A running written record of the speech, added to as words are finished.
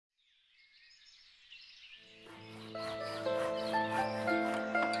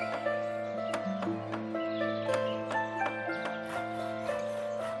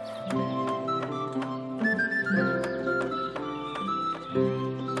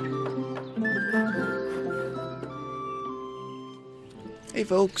Hey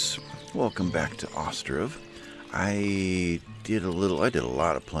folks, welcome back to Ostriv. I did a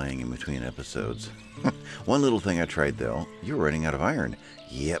lot of playing in between episodes. One little thing I tried though, you're running out of iron.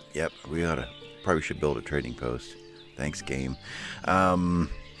 Yep, probably should build a trading post. Thanks game. I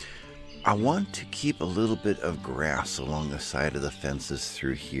want to keep a little bit of grass along the side of the fences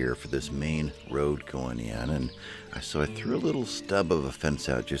through here for this main road going in, and so I threw a little stub of a fence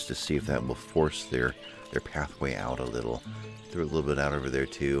out just to see if that will force their pathway out a little. Threw a little bit out over there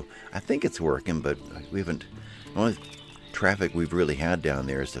too. I think it's working, but we haven't. The only traffic we've really had down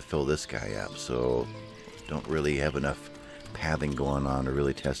there is to fill this guy up, so don't really have enough pathing going on to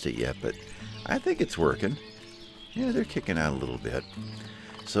really test it yet, but I think it's working. Yeah, they're kicking out a little bit.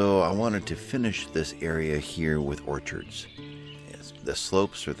 So I wanted to finish this area here with orchards. Yes, the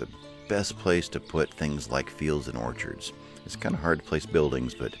slopes are the best place to put things like fields and orchards. It's kind of hard to place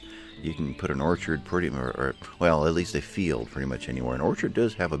buildings, but you can put an orchard well, at least a field pretty much anywhere. An orchard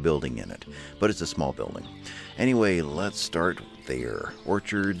does have a building in it, but it's a small building. Anyway, let's start there.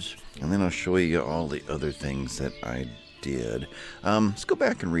 Orchards, and then I'll show you all the other things that I did. Let's go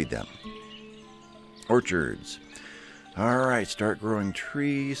back and read them. Orchards. Alright, start growing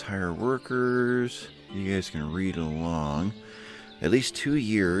trees, hire workers. You guys can read along. At least 2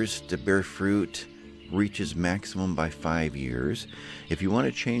 years to bear fruit, reaches maximum by 5 years. If you want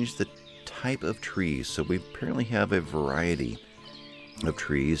to change the type of trees, so we apparently have a variety of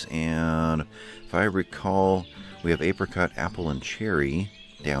trees, and if I recall, we have apricot, apple, and cherry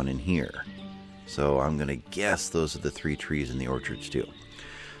down in here. So I'm going to guess those are the 3 trees in the orchards too.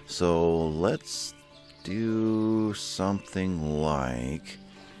 So let's do something like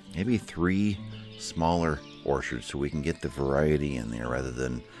maybe 3 smaller orchards so we can get the variety in there rather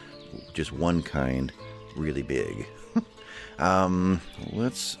than just one kind really big.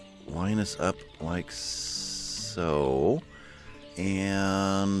 Let's line us up like so.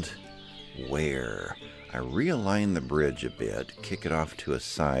 And where? I realign the bridge a bit, kick it off to a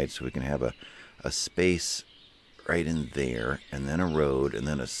side so we can have a space right in there, and then a road, and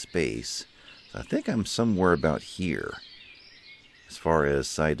then a space. So I think I'm somewhere about here as far as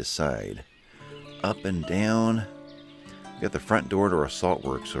side to side. Up and down. We got the front door to our salt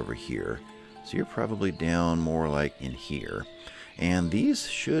works over here. So you're probably down more like in here. And these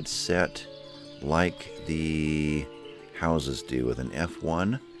should set like the houses do with an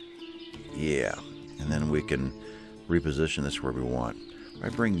F1. Yeah. And then we can reposition this where we want. I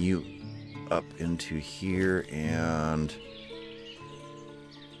bring you up into here, and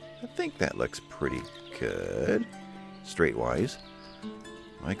I think that looks pretty good. Straight-wise.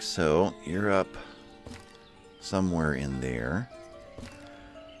 Like so. You're up somewhere in there.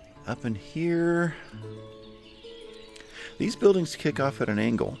 Up in here. These buildings kick off at an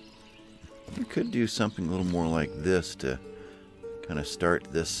angle. You could do something a little more like this to kind of start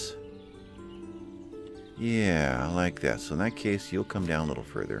this. Yeah, I like that. So in that case, you'll come down a little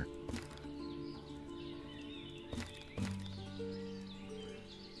further.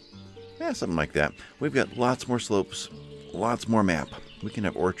 Yeah, something like that. We've got lots more slopes, lots more map. We can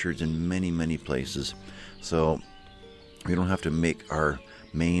have orchards in many, many places. So we don't have to make our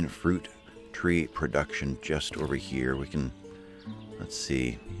main fruit tree production just over here. We can, let's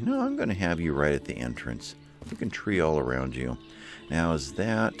see, I'm going to have you right at the entrance. We can tree all around you. Now, is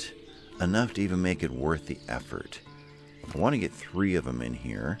that enough to even make it worth the effort? I want to get 3 of them in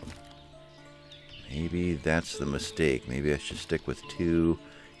here. Maybe that's the mistake. Maybe I should stick with 2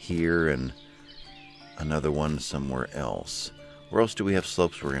 here and another one somewhere else. Where else do we have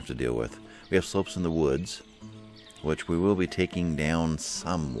slopes we're going to have to deal with? We have slopes in the woods, which we will be taking down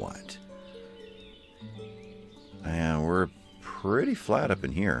somewhat. And we're pretty flat up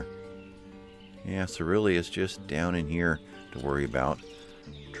in here. Yeah, so really it's just down in here to worry about.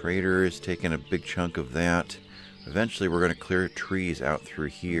 Trader is taking a big chunk of that. Eventually we're going to clear trees out through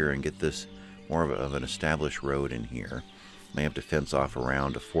here and get this more of an established road in here. May have to fence off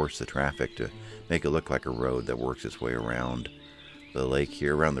around to force the traffic to make it look like a road that works its way around the lake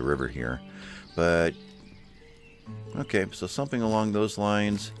here, around the river here. But okay, so something along those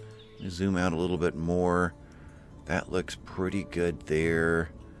lines. Zoom out a little bit more. That looks pretty good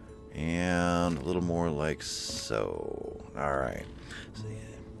there. And a little more like so. Alright.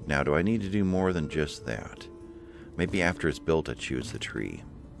 Now, do I need to do more than just that? Maybe after it's built, I choose the tree.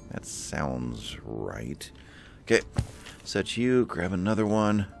 That sounds right. Okay. Set you. Grab another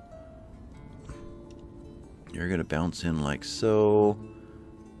one. You're going to bounce in like so.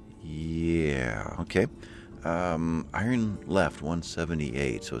 Yeah. Okay. iron left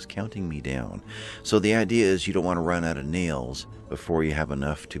 178, so it's counting me down. So the idea is you don't want to run out of nails before you have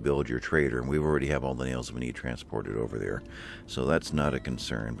enough to build your trader, and we already have all the nails we need transported over there, so that's not a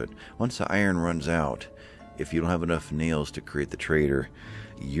concern. But once the iron runs out, if you don't have enough nails to create the trader,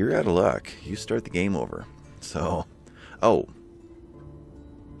 you're out of luck. You start the game over. So, oh,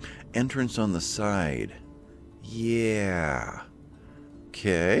 entrance on the side. Yeah.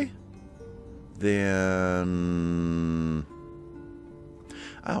 Okay. Then,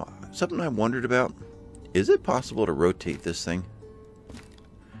 oh, something I wondered about. Is it possible to rotate this thing?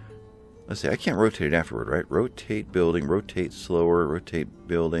 Let's see, I can't rotate it afterward, right? Rotate building, rotate slower, rotate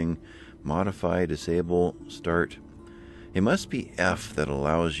building, modify, disable, start. It must be F that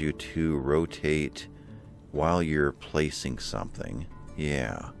allows you to rotate while you're placing something.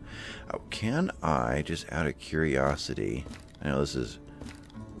 Yeah. Oh, can I, just out of curiosity, I know this is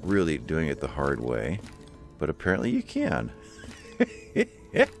really doing it the hard way, but apparently you can.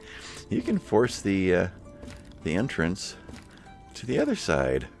 You can force the entrance to the other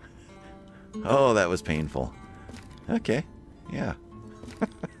side. Oh, that was painful. Okay, yeah.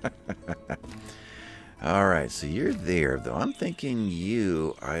 All right, so you're there, though. I'm thinking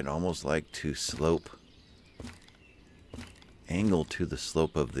I'd almost like to angle to the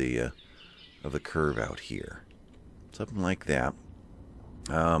slope of the curve out here, something like that.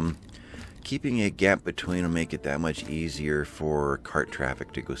 Keeping a gap between will make it that much easier for cart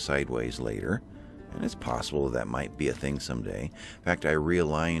traffic to go sideways later. And it's possible that might be a thing someday. In fact, I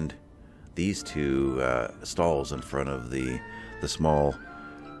realigned these two stalls in front of the small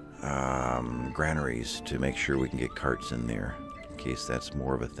granaries to make sure we can get carts in there, in case that's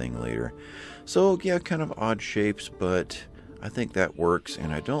more of a thing later. So, yeah, kind of odd shapes, but I think that works,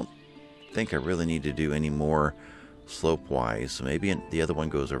 and I don't think I really need to do any more slope-wise, so maybe the other one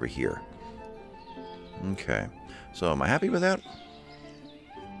goes over here. Okay, so am I happy with that?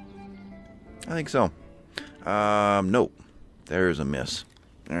 I think so. Nope. There's a miss.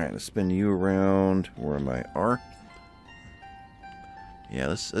 Alright, let's spin you around. Where am I? R? Yeah,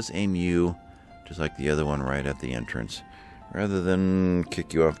 let's aim you just like the other one right at the entrance, rather than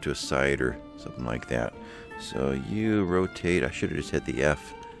kick you off to a side or something like that. So you rotate. I should have just hit the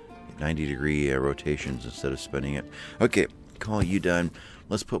F. 90-degree rotations instead of spinning it. Okay, call you done.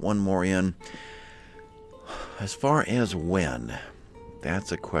 Let's put one more in. As far as when,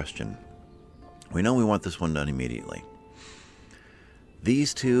 that's a question. We know we want this one done immediately.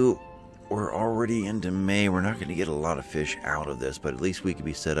 These two, we're already into May. We're not going to get a lot of fish out of this, but at least we could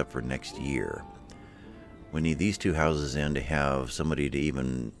be set up for next year. We need these two houses in to have somebody to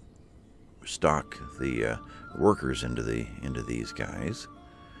even stock the workers into these guys.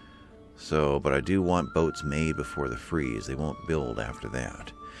 So, but I do want boats made before the freeze. They won't build after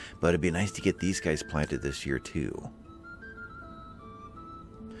that. But it'd be nice to get these guys planted this year too.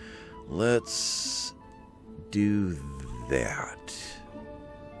 Let's do that.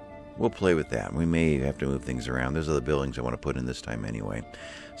 We'll play with that. We may have to move things around. There's other buildings I want to put in this time anyway.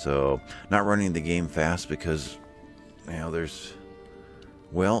 So, not running the game fast because, you know,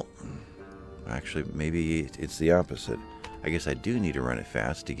 actually, maybe it's the opposite. I guess I do need to run it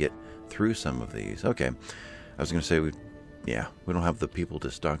fast to get through some of these. Okay. I was going to say, we don't have the people to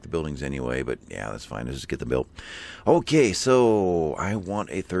stock the buildings anyway, but yeah, that's fine. Let's just get them built. Okay, so I want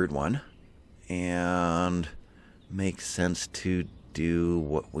a third one. And makes sense to do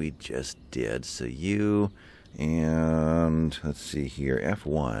what we just did. So you and let's see here,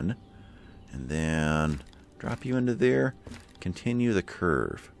 F1, and then drop you into there. Continue the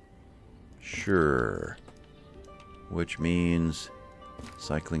curve. Sure. Which means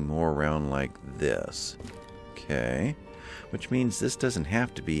cycling more around like this. Okay. Which means this doesn't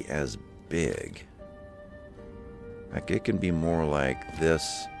have to be as big. Like it can be more like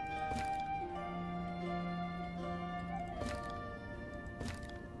this.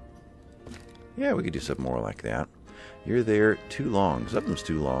 Yeah, we could do something more like that. You're there too long. Something's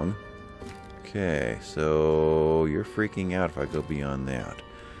too long. Okay, so you're freaking out if I go beyond that.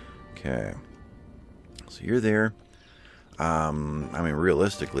 Okay. So you're there. I mean,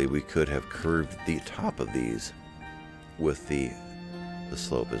 realistically, we could have curved the top of these with the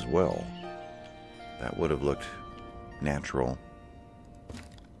slope as well. That would have looked natural.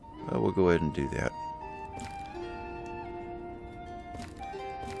 Well, we'll go ahead and do that.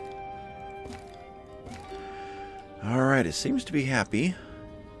 Alright, it seems to be happy.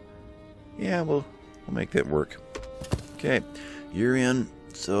 Yeah, we'll make that work. Okay, you're in.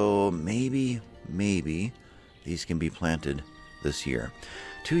 So maybe these can be planted this year.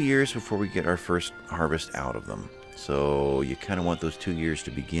 2 years before we get our first harvest out of them. So you kind of want those 2 years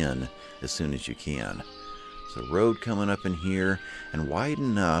to begin as soon as you can. So road coming up in here, and wide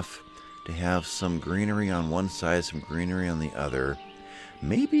enough to have some greenery on one side, some greenery on the other.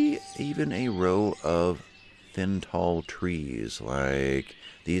 Maybe even a row of thin, tall trees like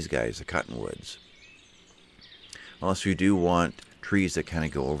these guys, the cottonwoods. Unless you do want trees that kind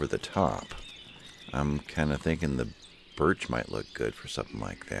of go over the top. I'm kind of thinking the birch might look good for something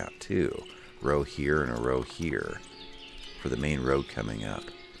like that too. Row here and a row here for the main road coming up.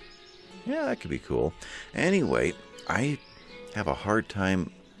 Yeah, that could be cool. Anyway, I have a hard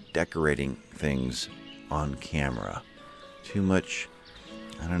time decorating things on camera. Too much,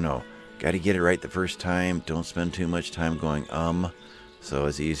 I don't know. Got to get it right the first time. Don't spend too much time going, So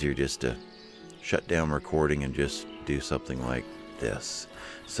it's easier just to shut down recording and just do something like this.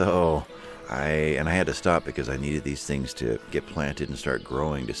 So I had to stop because I needed these things to get planted and start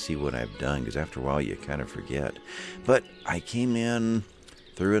growing to see what I've done, because after a while you kind of forget. But I came in,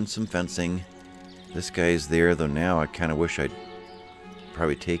 threw in some fencing. This guy's there, though now I kind of wish I'd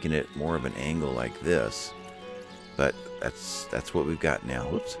probably taken it more of an angle like this. But that's what we've got now.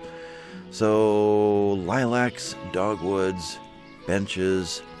 Whoops. So lilacs, dogwoods,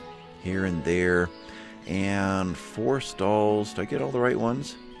 benches here and there, and 4 stalls. Did I get all the right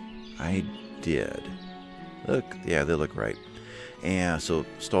ones? I did. Look, yeah, they look right. And so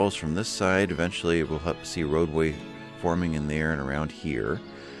stalls from this side. Eventually we'll have to see a roadway forming in there and around here.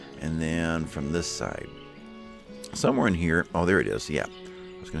 And then from this side, somewhere in here, oh, there it is. Yeah,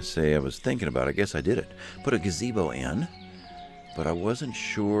 I was going to say, I was thinking about it. I guess I did it. Put a gazebo in, but I wasn't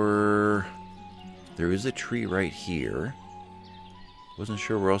sure. There is a tree right here. Wasn't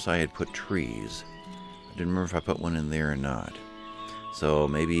sure where else I had put trees. I didn't remember if I put one in there or not. So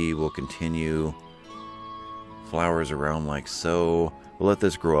maybe we'll continue flowers around like so. We'll let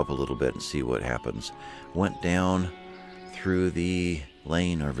this grow up a little bit and see what happens. Went down through the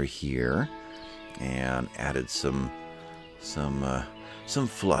lane over here and added some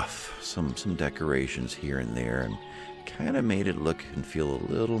fluff, some decorations here and there, and kind of made it look and feel a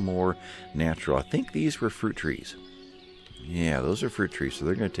little more natural. I think these were fruit trees. Yeah, those are fruit trees, so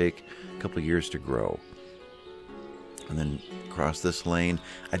they're going to take a couple years to grow. And then across this lane,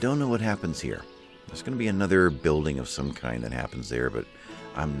 I don't know what happens here. There's going to be another building of some kind that happens there, but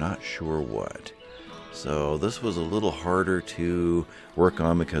I'm not sure what. So this was a little harder to work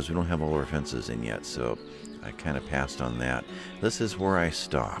on because we don't have all our fences in yet, so I kind of passed on that. This is where I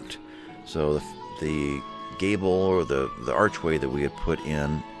stopped. So the gable or the archway that we had put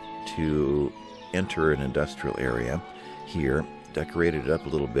in to enter an industrial area here, decorated it up a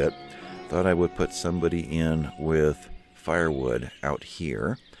little bit. Thought I would put somebody in with firewood out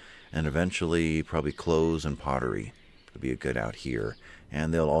here, and eventually probably clothes and pottery would be a good out here,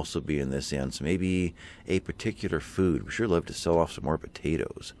 and they'll also be in this end. So maybe a particular food. We sure love to sell off some more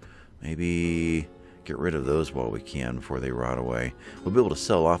potatoes. Maybe get rid of those while we can before they rot away. We'll be able to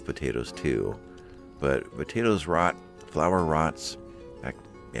sell off potatoes too, but potatoes rot, flour rots. Heck,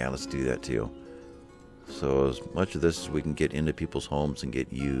 yeah, let's do that too. So as much of this as we can get into people's homes and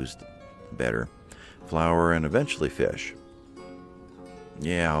get used, better. Flour and eventually fish.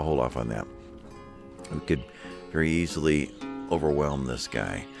 Yeah, I'll hold off on that. We could very easily overwhelm this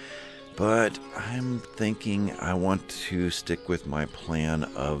guy. But I'm thinking I want to stick with my plan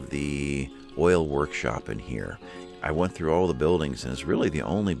of the oil workshop in here. I went through all the buildings, and it's really the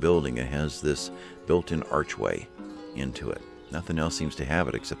only building that has this built-in archway into it. Nothing else seems to have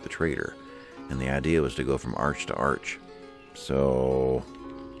it except the trader. And the idea was to go from arch to arch. So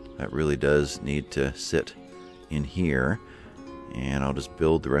that really does need to sit in here, and I'll just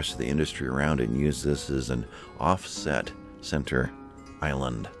build the rest of the industry around it and use this as an offset center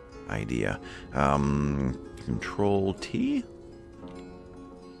island idea. Control T,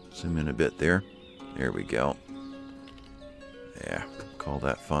 zoom in a bit there. There we go. Yeah, call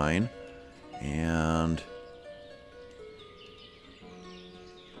that fine. And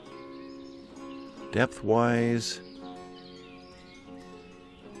depth wise,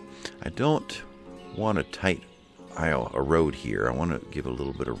 I don't want a tight aisle, a road here. I want to give a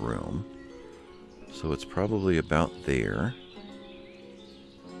little bit of room. So it's probably about there.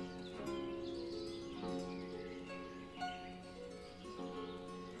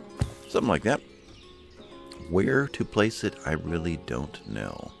 Something like that. Where to place it, I really don't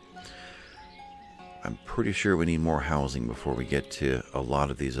know. I'm pretty sure we need more housing before we get to a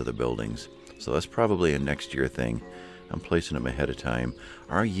lot of these other buildings. So that's probably a next year thing. I'm placing them ahead of time.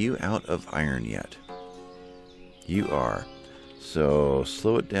 Are you out of iron yet? You are. So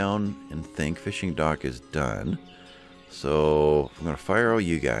slow it down and think. Fishing dock is done. So I'm going to fire all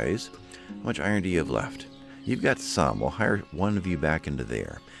you guys. How much iron do you have left? You've got some. We'll hire one of you back into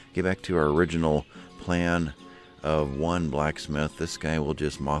there. Get back to our original plan of one blacksmith. This guy will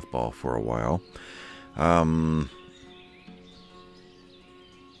just mothball for a while.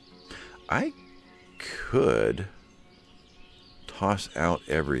 I could toss out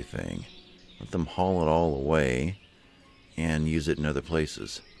everything, let them haul it all away, and use it in other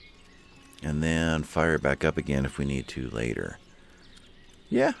places. And then fire it back up again if we need to later.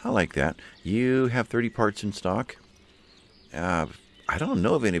 Yeah, I like that. You have 30 parts in stock. I don't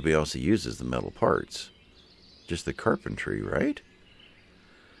know of anybody else that uses the metal parts. Just the carpentry, right?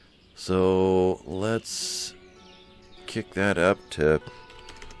 So let's kick that up to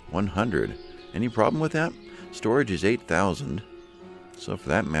 100. Any problem with that? Storage is 8,000. So for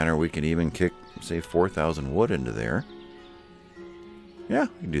that matter, we can even kick, say, 4,000 wood into there. Yeah,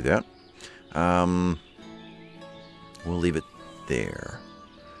 we can do that. We'll leave it there.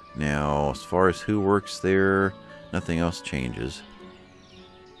 Now, as far as who works there, nothing else changes.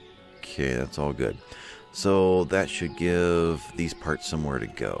 Okay, that's all good. So that should give these parts somewhere to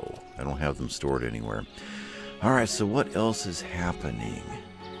go. I don't have them stored anywhere. Alright, so what else is happening?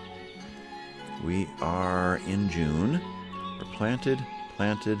 We are in June. We're planted,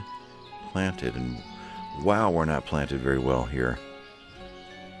 and wow, we're not planted very well here.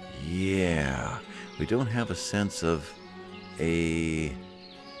 Yeah, we don't have a sense of a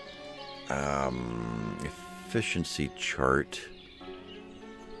efficiency chart.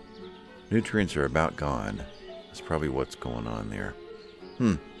 Nutrients are about gone. That's probably what's going on there.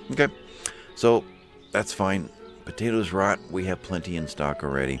 Okay. So, that's fine. Potatoes rot. We have plenty in stock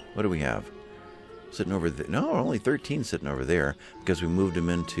already. What do we have? Sitting over there. No, only 13 sitting over there because we moved them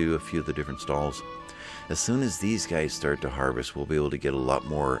into a few of the different stalls. As soon as these guys start to harvest, we'll be able to get a lot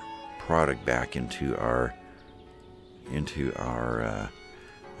more product back into our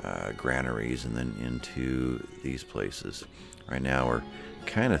granaries and then into these places. Right now we're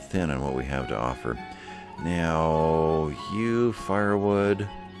kind of thin on what we have to offer. Now, you, firewood,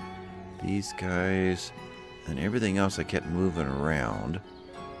 these guys, and everything else I kept moving around.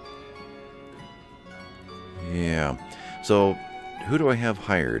 Yeah. So, who do I have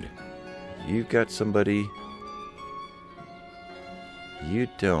hired? You've got somebody. You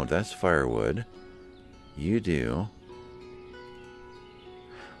don't. That's firewood. You do.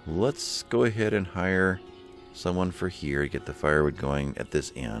 Let's go ahead and hire someone for here to get the firewood going at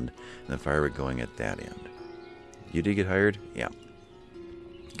this end and the firewood going at that end. You did get hired? Yeah.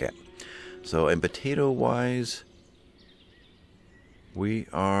 Okay. So, and potato-wise, we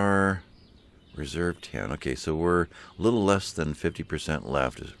are reserve 10. Okay, so we're a little less than 50%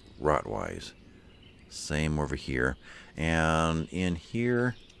 left rot-wise. Same over here. And in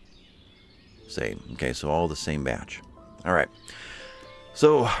here, same. Okay, so all the same batch. All right.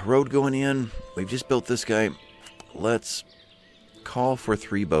 So, road going in. We've just built this guy. Let's call for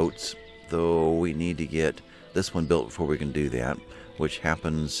 3 boats, though we need to get this one built before we can do that, which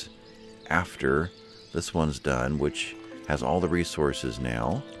happens after this one's done, which has all the resources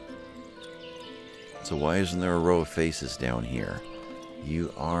now. So why isn't there a row of faces down here?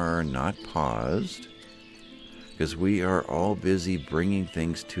 You are not paused, because we are all busy bringing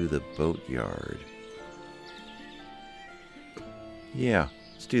things to the boatyard. Yeah,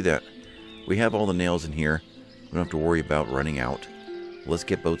 let's do that. We have all the nails in here. We don't have to worry about running out. Let's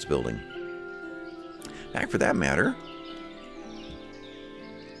get boats building. Heck, for that matter,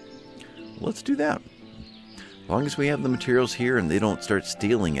 let's do that. As long as we have the materials here and they don't start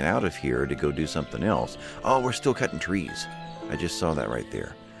stealing it out of here to go do something else. Oh, we're still cutting trees. I just saw that right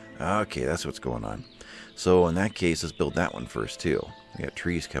there. Okay, that's what's going on. So in that case, let's build that one first too. We got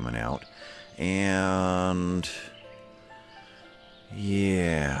trees coming out. And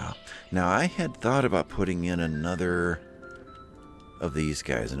yeah. Now I had thought about putting in another of these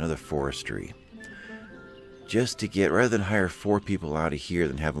guys, another forestry. Just to get, rather than hire 4 people out of here,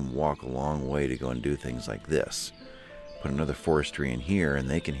 than have them walk a long way to go and do things like this. Put another forestry in here, and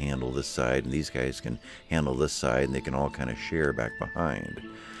they can handle this side, and these guys can handle this side, and they can all kind of share back behind.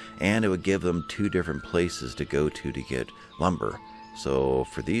 And it would give them 2 different places to go to get lumber. So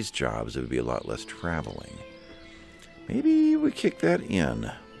for these jobs, it would be a lot less traveling. Maybe we kick that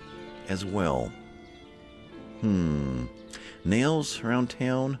in as well. Nails around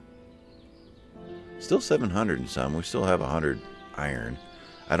town? Still 700 and some. We still have 100 iron.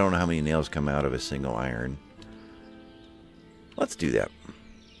 I don't know how many nails come out of a single iron. Let's do that.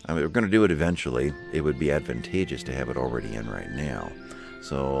 I mean, we're going to do it eventually. It would be advantageous to have it already in right now.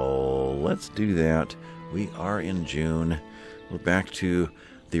 So let's do that. We are in June. We're back to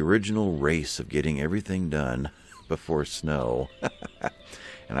the original race of getting everything done before snow.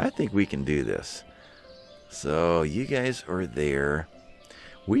 And I think we can do this. So you guys are there.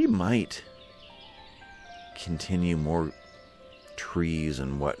 We might continue more trees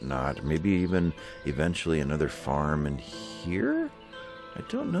and whatnot. Maybe even eventually another farm in here? I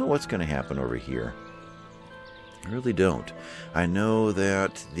don't know what's going to happen over here. I really don't. I know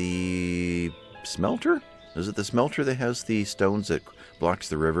that the smelter? Is it the smelter that has the stones that blocks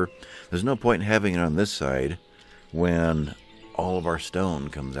the river? There's no point in having it on this side when all of our stone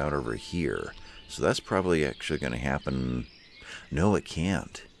comes out over here. So that's probably actually going to happen. No, it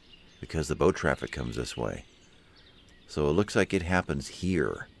can't, because the boat traffic comes this way. So it looks like it happens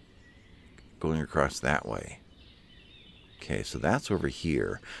here, going across that way. Okay, so that's over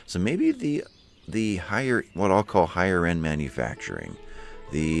here. So maybe the higher, what I'll call higher end manufacturing,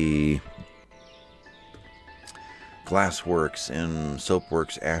 the glassworks and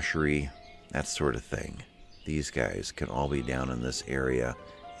soapworks, ashery, that sort of thing. These guys can all be down in this area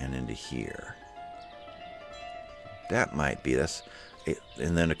and into here. That might be this.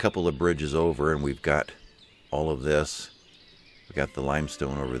 And then a couple of bridges over, and we've got all of this. We got the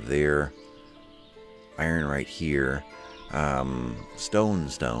limestone over there, iron right here. Stone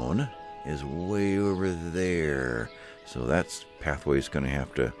is way over there. So that's pathway's going to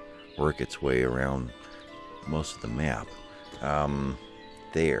have to work its way around most of the map.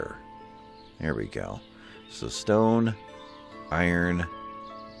 There we go. So stone, iron,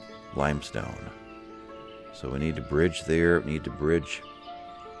 limestone. So we need to bridge there. We need to bridge.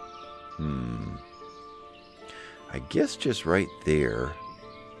 I guess just right there.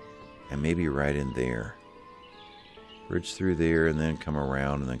 And maybe right in there. Bridge through there and then come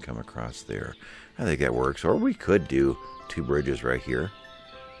around and then come across there. I think that works. Or we could do 2 bridges right here.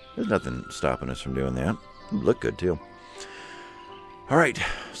 There's nothing stopping us from doing that. It'd look good too. Alright,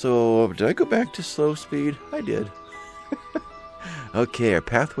 so did I go back to slow speed? I did. Okay, our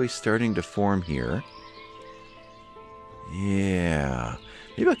pathway's starting to form here. Yeah.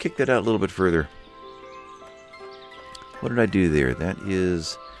 Maybe I'll kick that out a little bit further. What did I do there? That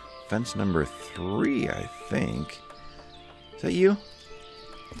is fence number 3, I think. Is that you?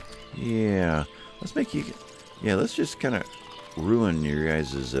 Yeah. Let's make you... Yeah, let's just kind of ruin your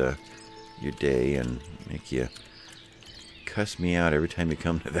guys' your day and make you cuss me out every time you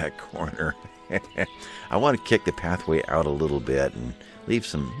come to that corner. I want to kick the pathway out a little bit and leave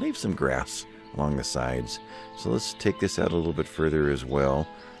some grass along the sides. So let's take this out a little bit further as well.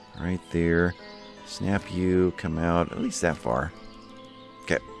 Right there. Snap you, come out at least that far.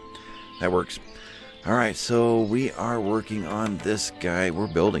 Okay, that works. Alright, so we are working on this guy. We're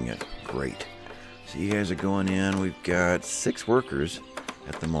building it. Great. So you guys are going in. We've got 6 workers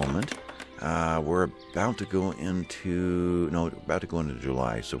at the moment. We're about to go into... No, about to go into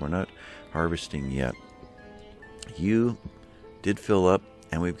July, so we're not harvesting yet. You did fill up,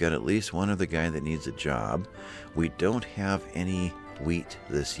 and we've got at least one other guy that needs a job. We don't have any wheat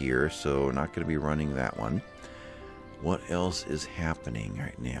this year, so we're not going to be running that one. What else is happening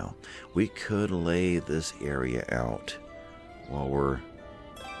right now? We could lay this area out while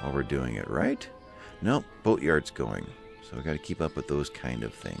we're doing it, right? Nope, boatyard's going. So we got to keep up with those kind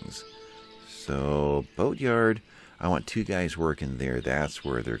of things. So boatyard, I want 2 guys working there. That's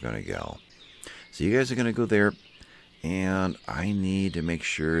where they're going to go. So you guys are going to go there, and I need to make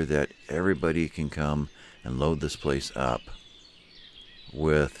sure that everybody can come and load this place up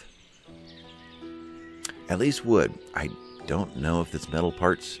with at least wood. I don't know if it's metal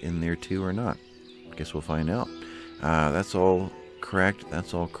parts in there too or not. Guess we'll find out. That's all correct.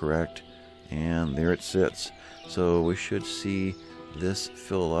 That's all correct. And there it sits. So we should see this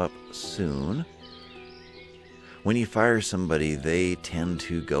fill up soon. When you fire somebody, they tend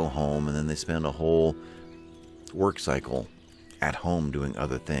to go home and then they spend a whole work cycle at home doing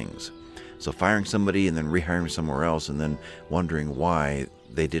other things. So firing somebody and then rehiring somewhere else and then wondering why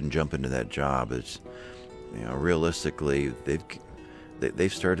they didn't jump into that job is, you know, realistically,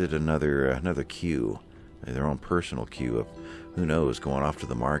 they've started another queue, their own personal queue of, who knows, going off to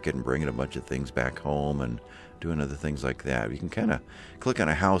the market and bringing a bunch of things back home and doing other things like that. You can kind of click on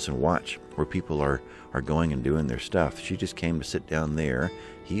a house and watch where people are going and doing their stuff. She just came to sit down there.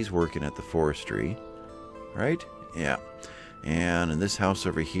 He's working at the forestry, right? Yeah. And in this house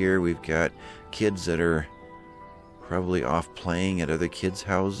over here, we've got kids that are probably off playing at other kids'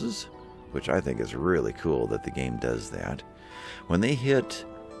 houses, which I think is really cool that the game does that. When they hit,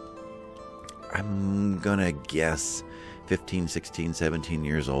 I'm gonna guess 15, 16, 17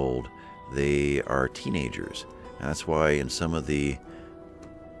 years old, they are teenagers. And that's why in some of the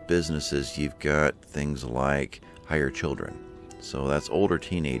businesses you've got things like hire children. So that's older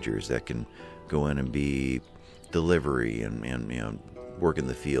teenagers that can go in and be delivery and you know, work in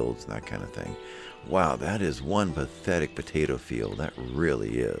the fields and that kind of thing. Wow, that is one pathetic potato field. That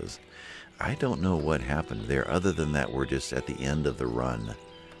really is. I don't know what happened there, other than that we're just at the end of the run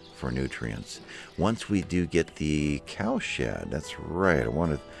for nutrients. Once we do get the cow shed, that's right, I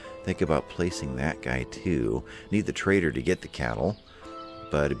want to think about placing that guy too. Need the trader to get the cattle,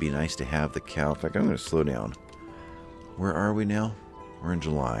 but it'd be nice to have the cow. In fact, I'm going to slow down. Where are we now? We're in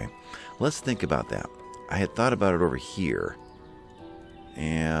July. Let's think about that. I had thought about it over here,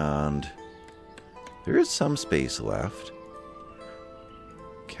 and there is some space left.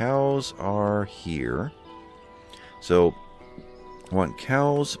 Cows are here. So, you want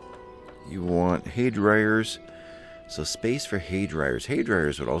cows, you want hay dryers. So space for hay dryers. Hay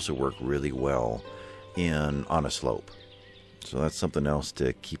dryers would also work really well on a slope. So that's something else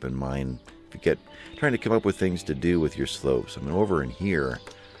to keep in mind if you get trying to come up with things to do with your slopes. I mean, over in here,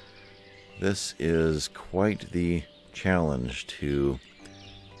 this is quite the challenge to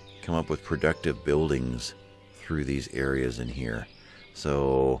come up with productive buildings through these areas in here.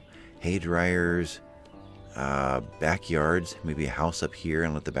 So hay dryers, backyards, maybe a house up here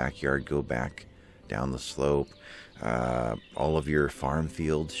and let the backyard go back down the slope. All of your farm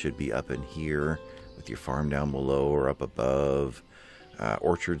fields should be up in here with your farm down below or up above.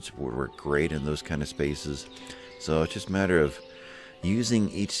 Orchards would work great in those kind of spaces. So it's just a matter of using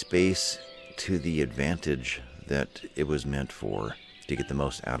each space to the advantage that it was meant for to get the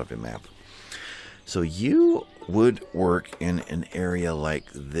most out of a map. So you would work in an area like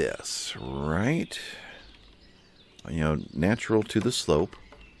this, right? You know, natural to the slope,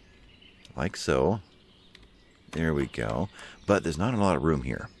 like so. There we go. But there's not a lot of room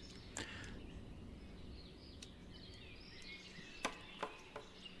here.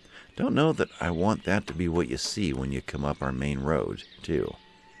 Don't know that I want that to be what you see when you come up our main road, too.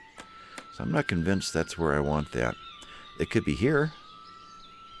 So I'm not convinced that's where I want that. It could be here.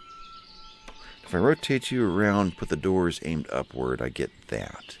 If I rotate you around, put the doors aimed upward, I get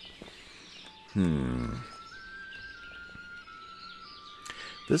that.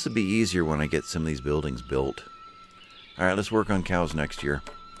 This would be easier when I get some of these buildings built. Alright, let's work on cows next year.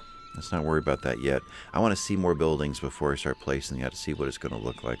 Let's not worry about that yet. I want to see more buildings before I start placing that to see what it's going to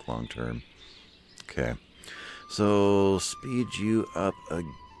look like long term. Okay. So, speed you up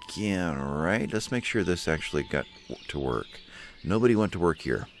again, right? Let's make sure this actually got to work. Nobody went to work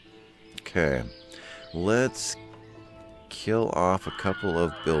here. Okay. Let's kill off a couple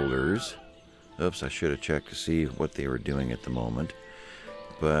of builders. Oops, I should have checked to see what they were doing at the moment.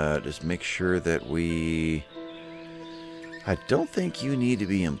 But just make sure that I don't think you need to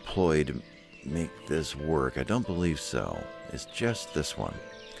be employed to make this work. I don't believe so. It's just this one.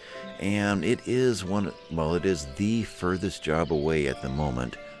 And it is it is the furthest job away at the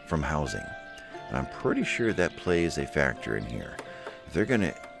moment from housing. And I'm pretty sure that plays a factor in here. If they're going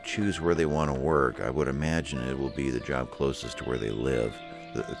to choose where they want to work, I would imagine it will be the job closest to where they live.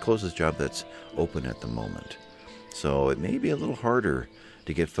 The closest job that's open at the moment. So it may be a little harder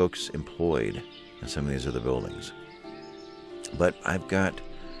to get folks employed in some of these other buildings. But I've got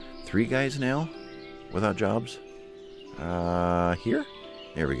 3 guys now without jobs. Here?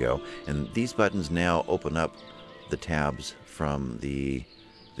 There we go. And these buttons now open up the tabs from the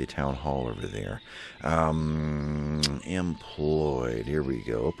town hall over there. Employed. Here we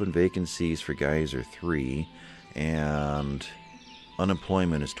go. Open vacancies for guys are 3. And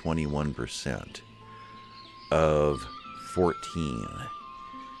unemployment is 21% of 14.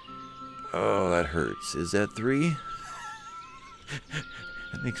 Oh, that hurts. Is that 3?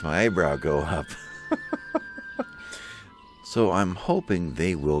 That makes my eyebrow go up. So I'm hoping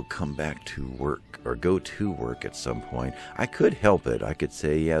they will come back to work or go to work at some point. I could help it. I could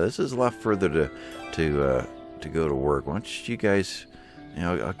say, yeah, this is a lot further to go to work. Why don't you guys,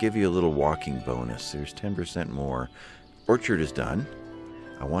 I'll give you a little walking bonus. There's 10% more. Orchard is done.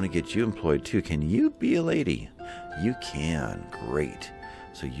 I want to get you employed too. Can you be a lady? You can. Great.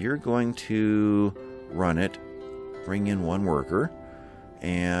 So you're going to run it. Bring in 1 worker,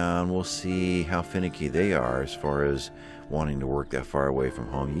 and we'll see how finicky they are as far as wanting to work that far away from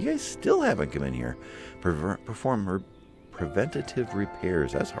home. You guys still haven't come in here. Perform preventative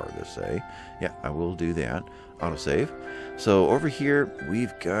repairs. That's hard to say. Yeah, I will do that. Autosave. So over here,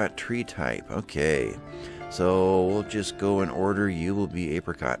 we've got tree type. Okay. So we'll just go in order. You will be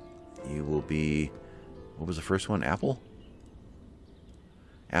apricot. You will be, what was the first one? Apple?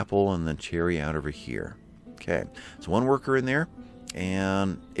 Apple and then cherry out over here. Okay, so 1 worker in there,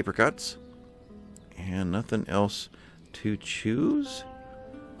 and apricots, and nothing else to choose.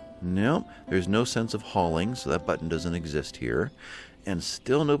 No, there's no sense of hauling, so that button doesn't exist here, and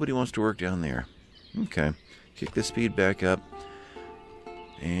still nobody wants to work down there. Okay, kick the speed back up,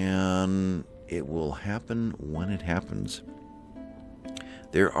 and it will happen when it happens.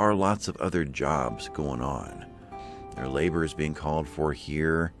 there are lots of other jobs going on. There are laborers being called for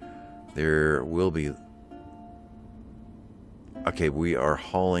here. There will be... Okay, we are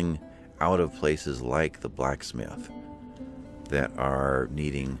hauling out of places like the blacksmith that are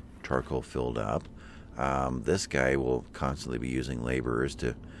needing charcoal filled up. This guy will constantly be using laborers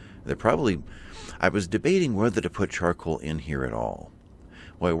to... They're probably... I was debating whether to put charcoal in here at all.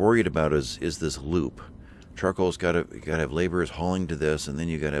 What I worried about is this loop. Charcoal's got to have laborers hauling to this, and then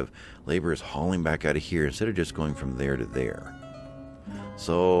you got to have laborers hauling back out of here instead of just going from there to there.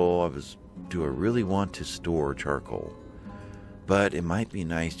 So do I really want to store charcoal? But it might be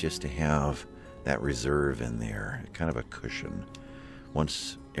nice just to have that reserve in there, kind of a cushion.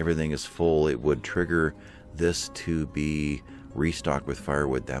 Once everything is full, it would trigger this to be restocked with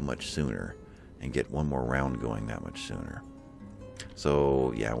firewood that much sooner and get one more round going that much sooner.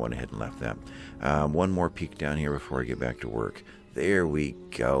 So yeah, I went ahead and left that. One more peek down here before I get back to work. There we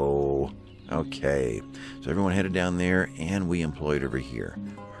go. Okay, so everyone headed down there, and we employed over here.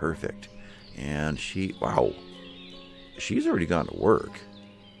 Perfect. And wow, she's already gone to work.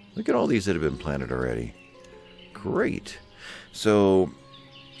 Look at all these that have been planted already. Great. So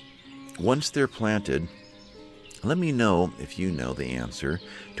once they're planted, let me know if you know the answer.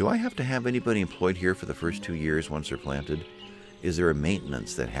 Do I have to have anybody employed here for the first 2 years once they're planted? Is there a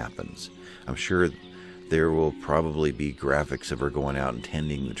maintenance that happens? I'm sure there will probably be graphics of her going out and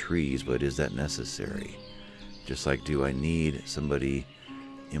tending the trees, but is that necessary? Just like, do I need somebody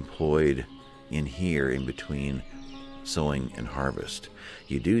employed in here in between sowing and harvest?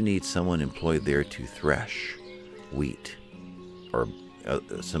 You do need someone employed there to thresh wheat or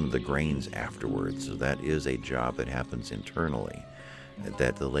some of the grains afterwards. So that is a job that happens internally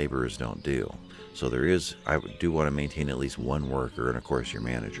that the laborers don't do. So I do want to maintain at least one worker, and of course your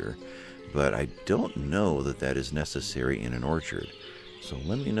manager, but I don't know that that is necessary in an orchard. So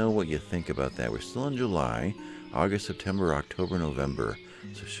let me know what you think about that. We're still in July, August, September, October, November.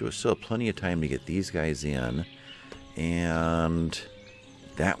 So we still have plenty of time to get these guys in and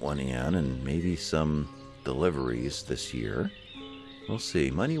that one in, and maybe some deliveries this year. We'll see.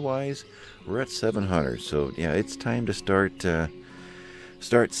 Money-wise, we're at 700. So yeah, it's time to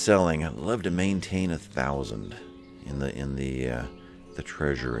start selling. I'd love to maintain 1,000 in the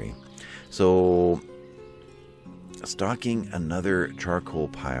treasury. So stocking another charcoal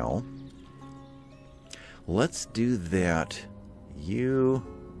pile. Let's do that. You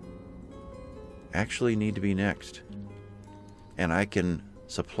actually need to be next, and I can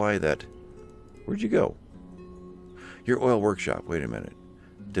supply that. Where'd you go? Your oil workshop. Wait a minute.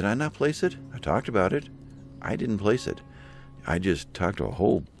 Did I not place it? I talked about it. I didn't place it. I just talked a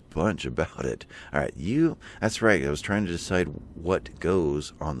whole bunch about it. All right, that's right. I was trying to decide what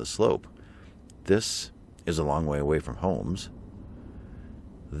goes on the slope. This is a long way away from homes.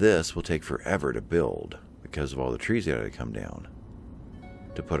 This will take forever to build because of all the trees that had to come down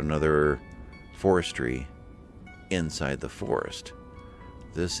to put another forestry inside the forest.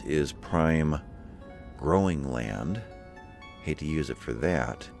 This is prime growing land. Hate to use it for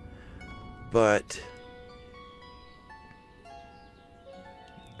that, but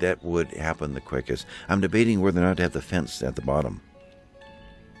that would happen the quickest. I'm debating whether or not to have the fence at the bottom.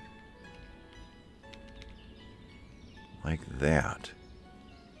 Like that.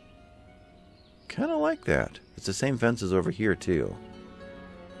 Kind of like that. It's the same fence as over here, too.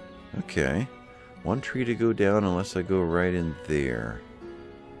 Okay. One tree to go down unless I go right in there.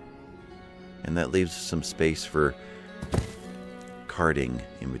 And that leaves some space for carting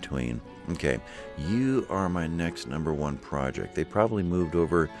in between. Okay, you are my next #1 project. They probably moved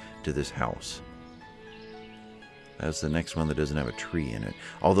over to this house. That's the next one that doesn't have a tree in it.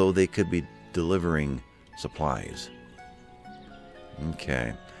 Although they could be delivering supplies.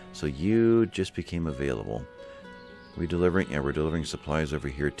 Okay, so you just became available. We're delivering supplies over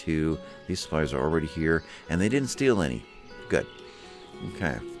here too. These supplies are already here, and they didn't steal any. Good.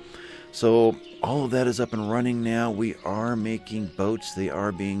 Okay. So all of that is up and running now. We are making boats. They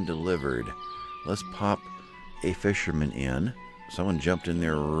are being delivered. Let's pop a fisherman in. Someone jumped in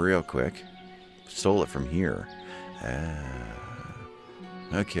there real quick. Stole it from here.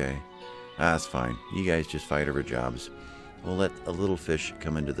 Okay. That's fine. You guys just fight over jobs. We'll let a little fish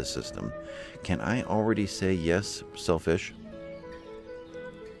come into the system. Can I already say yes, selfish?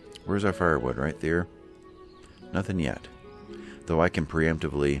 Where's our firewood? Right there? Nothing yet. Though I can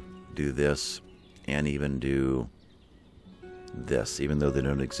preemptively do this and even do this, even though they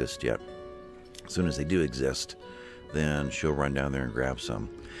don't exist yet. As soon as they do exist, then she'll run down there and grab some.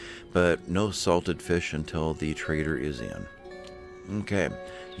 But no salted fish until the trader is in. Okay,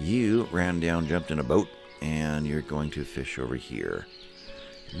 you ran down, jumped in a boat, and you're going to fish over here.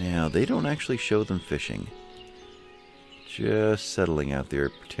 Now, they don't actually show them fishing. Just settling out there,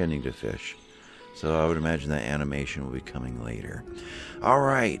 pretending to fish. So I would imagine that animation will be coming later.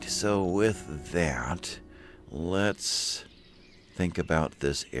 Alright, so with that, let's think about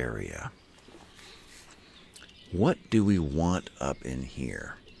this area. What do we want up in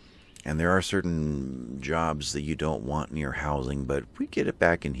here? And there are certain jobs that you don't want in your housing, but if we get it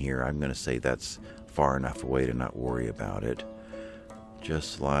back in here, I'm going to say that's far enough away to not worry about it.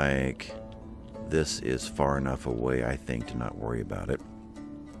 Just like this is far enough away, I think, to not worry about it.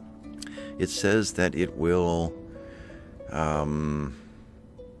 It says that it will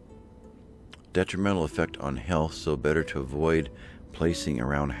detrimental effect on health, so better to avoid placing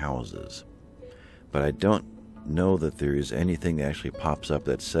around houses. But I don't know that there is anything that actually pops up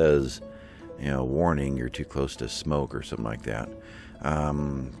that says, you know, warning, you're too close to smoke or something like that.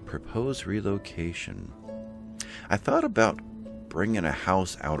 Proposed relocation. I thought about bringing a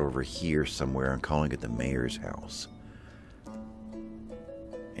house out over here somewhere and calling it the mayor's house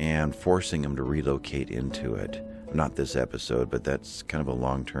and forcing them to relocate into it. Not this episode, but that's kind of a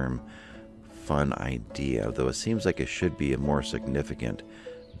long-term fun idea, though it seems like it should be a more significant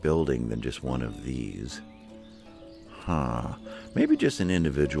building than just one of these. Maybe just an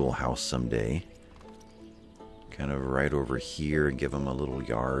individual house someday. Kind of right over here and give them a little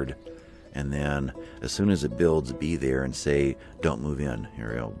yard. And then as soon as it builds, be there and say, don't move in.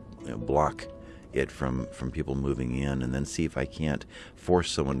 Here, I'll block it from people moving in, and then see if I can't force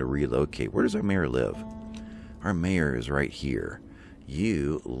someone to relocate. Where does our mayor live? Our mayor is right here.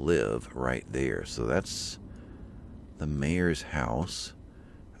 You live right there. So that's the mayor's house.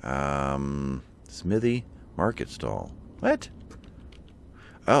 Smithy, market stall. What?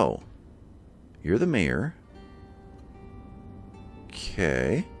 Oh, you're the mayor.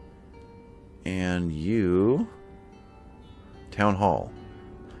 Okay. And you, town hall.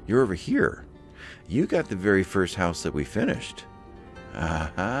 You're over here. You got the very first house that we finished.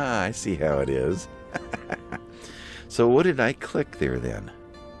 Aha, I see how it is. So what did I click there then?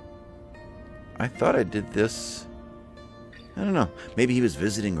 I thought I did this. I don't know. Maybe he was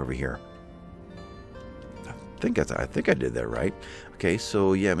visiting over here. I think I did that right. Okay,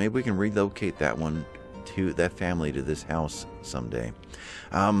 so yeah, maybe we can relocate that one to that family to this house someday.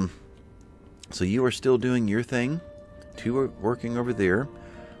 So you are still doing your thing. 2 are working over there.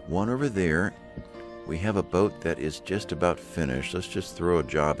 1 over there. We have a boat that is just about finished. Let's just throw a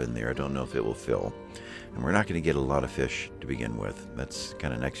job in there. I don't know if it will fill. And we're not going to get a lot of fish to begin with. That's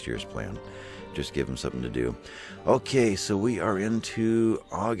kind of next year's plan. Just give them something to do. Okay, so we are into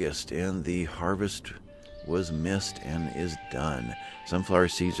August, and the harvest was missed and is done. Sunflower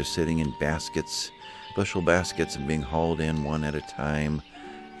seeds are sitting in baskets, bushel baskets, and being hauled in one at a time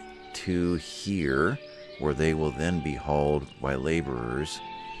to here, where they will then be hauled by laborers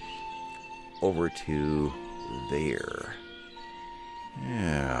over to there.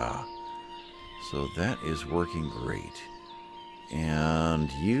 Yeah. So that is working great.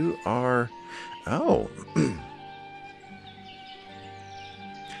 And you are... Oh.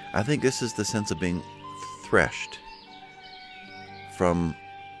 I think this is the sense of being threshed from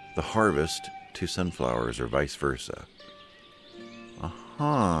the harvest to sunflowers, or vice versa.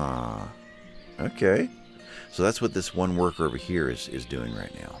 Aha. Okay. So that's what this one worker over here is doing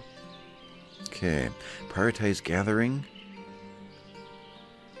right now. Okay. Prioritize gathering.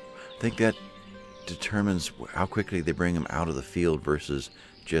 I think that determines how quickly they bring them out of the field versus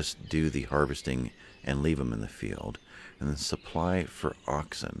just do the harvesting and leave them in the field. And then supply for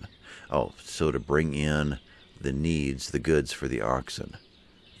oxen. Oh, so to bring in the needs, the goods for the oxen.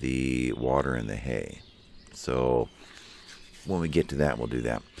 The water and the hay. So when we get to that, we'll do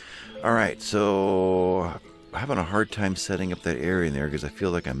that. Alright, so I'm having a hard time setting up that area in there because I feel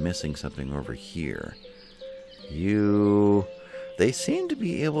like I'm missing something over here. They seem to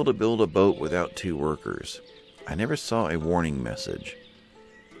be able to build a boat without 2 workers. I never saw a warning message.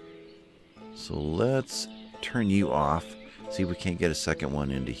 So let's turn you off. See if we can't get a second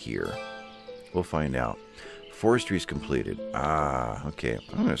one into here. We'll find out. Forestry is completed. Ah, okay.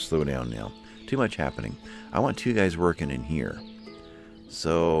 I'm going to slow down now. Too much happening. I want 2 guys working in here.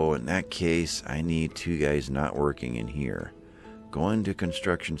 So in that case, I need 2 guys not working in here. Going to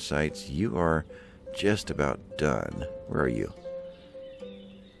construction sites. You are just about done. Where are you?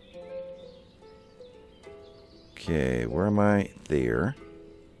 Okay, where am I? There.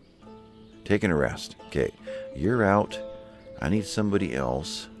 Taking a rest. Okay, you're out. I need somebody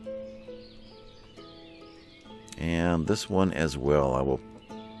else. And this one as well. I will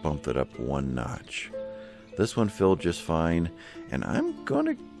bump it up 1 notch. This one filled just fine. And I'm going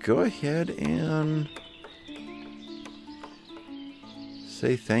to go ahead and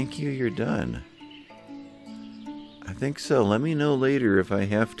say thank you, you're done. I think so. Let me know later if I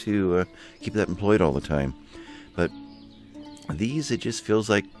have to keep that employed all the time. But these, it just feels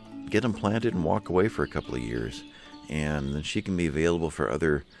like get them planted and walk away for a couple of years. And then she can be available for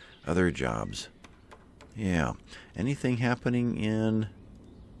other jobs. Yeah. Anything happening in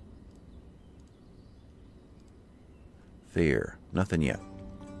there? Nothing yet,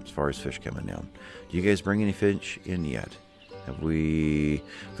 as far as fish coming down. Do you guys bring any fish in yet? Have we...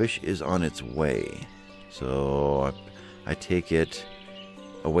 Fish is on its way. So I take it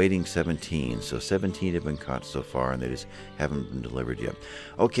awaiting 17. So 17 have been caught so far, and they just haven't been delivered yet.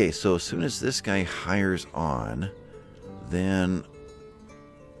 Okay, so as soon as this guy hires on, then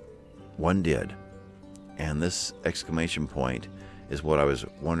one did. And this exclamation point is what I was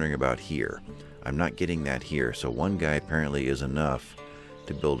wondering about here. I'm not getting that here. So one guy apparently is enough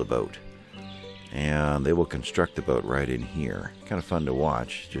to build a boat. And they will construct the boat right in here. Kind of fun to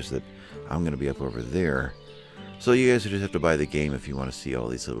watch, just that I'm going to be up over there. So you guys just have to buy the game if you want to see all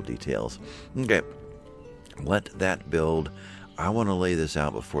these little details. Okay, let that build. I want to lay this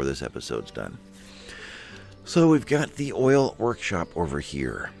out before this episode's done. So we've got the oil workshop over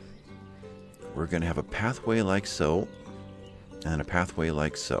here. We're going to have a pathway like so, and a pathway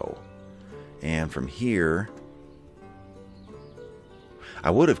like so. And from here, I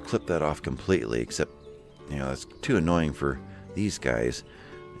would have clipped that off completely, except, you know, that's too annoying for these guys,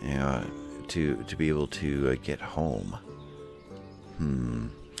 you know, to be able to get home.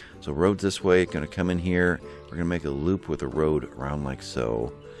 So roads this way, going to come in here. We're going to make a loop with a road around like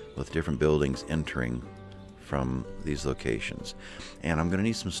so, with different buildings entering from these locations. And I'm going to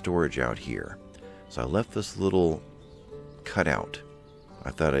need some storage out here. So I left this little cutout.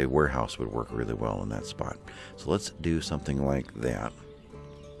 I thought a warehouse would work really well in that spot. So let's do something like that.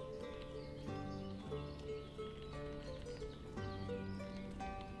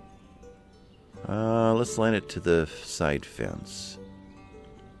 Let's line it to the side fence.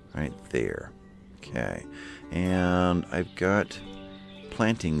 Right there. Okay. And I've got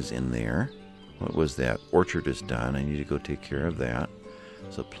plantings in there. What was that? Orchard is done. I need to go take care of that.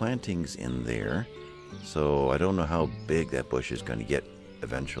 So plantings in there. So I don't know how big that bush is going to get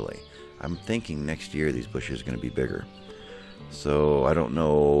eventually. I'm thinking next year these bushes are going to be bigger. So I don't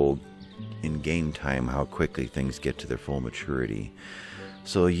know in game time how quickly things get to their full maturity.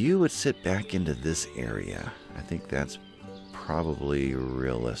 So you would sit back into this area. I think that's probably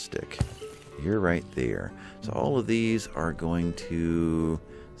realistic. You're right there. So all of these are going to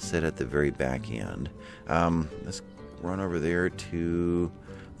sit at the very back end. Let's run over there to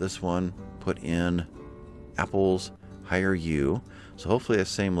this one, put in apples, hire you. So hopefully that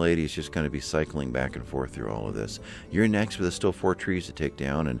same lady is just going to be cycling back and forth through all of this. You're next, but there's still 4 trees to take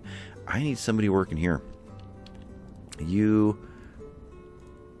down, and I need somebody working here. You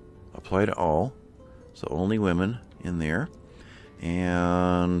apply to all, so only women in there,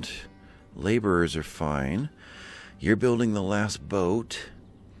 and laborers are fine. You're building the last boat,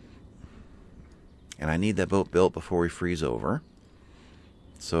 and I need that boat built before we freeze over.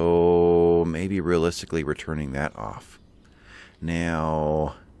 So maybe realistically returning that off.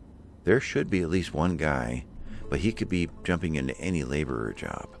 Now, there should be at least one guy, but he could be jumping into any laborer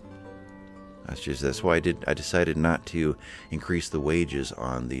job. That's why I decided not to increase the wages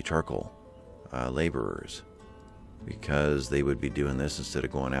on the charcoal laborers, because they would be doing this instead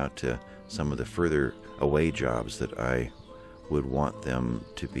of going out to some of the further away jobs that I would want them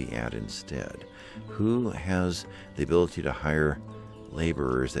to be at instead. Who has the ability to hire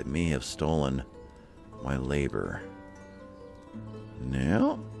laborers that may have stolen my labor?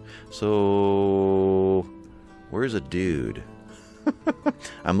 No? So where's a dude?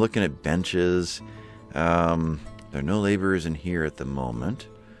 I'm looking at benches. There are no laborers in here at the moment.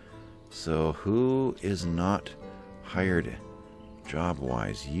 So who is not hired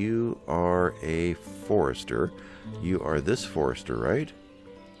job-wise? You are a forester. You are this forester, right?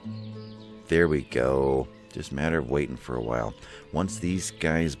 There we go. Just a matter of waiting for a while. Once these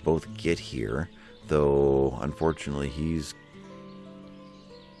guys both get here, though, unfortunately,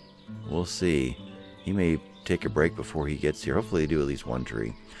 we'll see. He may take a break before he gets here. Hopefully they do at least one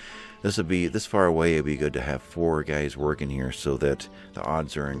tree. This far away, it'd be good to have 4 guys working here so that the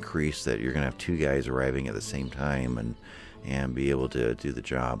odds are increased that you're going to have 2 guys arriving at the same time and be able to do the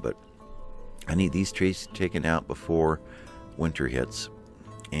job. But I need these trees taken out before winter hits.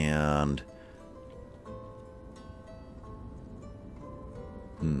 And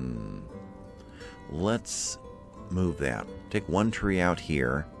let's move that. Take 1 tree out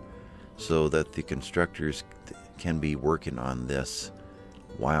here so that the constructors can be working on this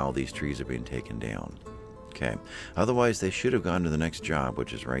while these trees are being taken down. Okay. Otherwise, they should have gone to the next job,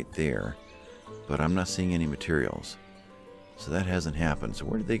 which is right there. But I'm not seeing any materials. So that hasn't happened. So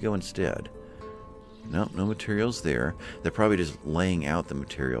where did they go instead? Nope, no materials there. They're probably just laying out the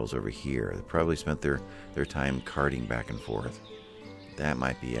materials over here. They probably spent their time carting back and forth. That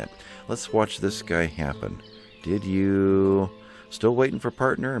might be it. Let's watch this guy happen. Did you... Still waiting for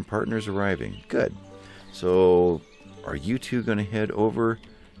partner, and partner's arriving. Good. So, are you two going to head over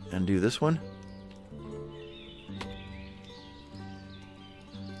and do this one?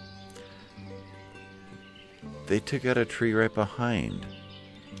 They took out a tree right behind.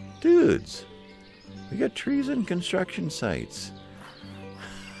 Dudes, we got trees and construction sites.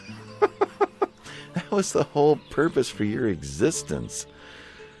 That was the whole purpose for your existence.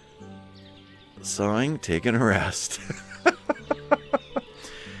 Sawing, taking a rest.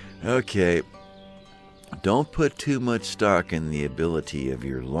 Okay. Don't put too much stock in the ability of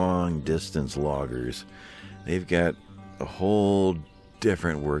your long-distance loggers. They've got a whole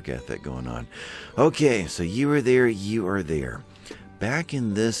different work ethic going on. Okay, so you are there, you are there. Back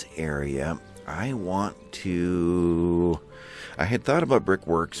in this area, I want to... I had thought about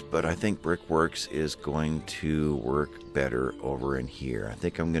Brickworks, but I think Brickworks is going to work better over in here. I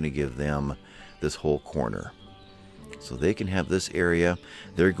think I'm going to give them this whole corner. So they can have this area.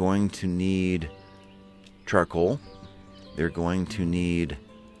 They're going to need charcoal. They're going to need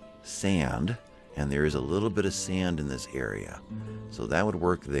sand. And there is a little bit of sand in this area. So that would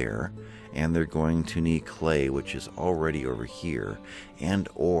work there. And they're going to need clay, which is already over here. And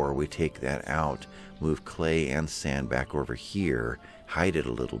or we take that out, move clay and sand back over here, hide it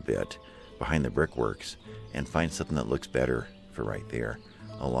a little bit behind the brickworks, and find something that looks better for right there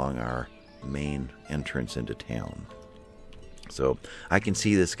along our main entrance into town. So I can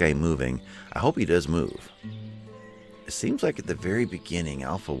see this guy moving. I hope he does move. It seems like at the very beginning,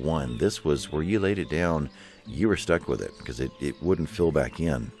 Alpha 1, this was where you laid it down, you were stuck with it because it wouldn't fill back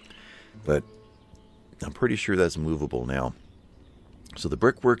in. But I'm pretty sure that's movable now. So the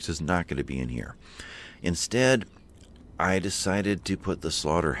brickworks is not going to be in here. Instead, I decided to put the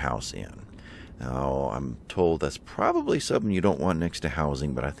slaughterhouse in. Now, I'm told that's probably something you don't want next to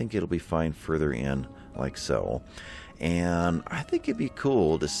housing, but I think it'll be fine further in, like so. And I think it'd be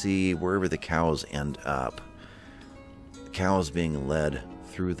cool to see wherever the cows end up. Cows being led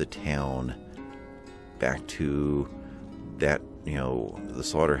through the town back to that, you know, the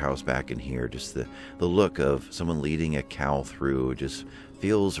slaughterhouse back in here. Just the look of someone leading a cow through just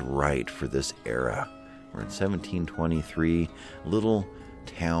feels right for this era. We're in 1723, little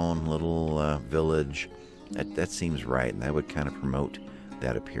town, little village. That seems right, and that would kind of promote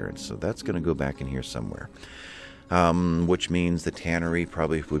that appearance. So that's going to go back in here somewhere. Which means the tannery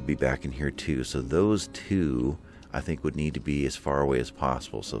probably would be back in here too. So those two, I think, would need to be as far away as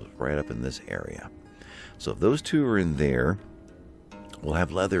possible. So right up in this area. So if those two are in there, we'll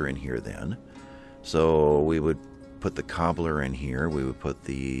have leather in here then. So we would put the cobbler in here. We would put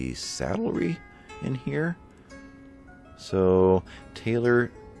the saddlery in here. So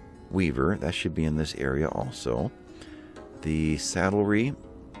tailor, weaver, that should be in this area also. The saddlery,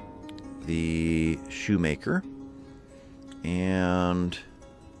 the shoemaker, and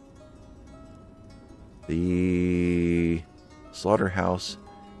the slaughterhouse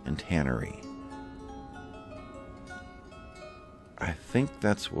and tannery. I think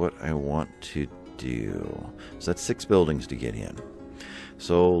that's what I want to do. So that's 6 buildings to get in.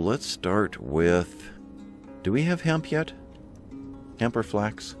 So let's start with... Do we have hemp yet? Hemp or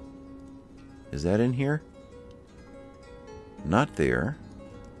flax? Is that in here? Not there.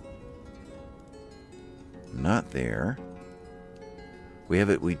 Not there. We have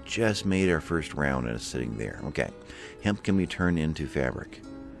it. We just made our first round and it's sitting there. Okay. Hemp can be turned into fabric.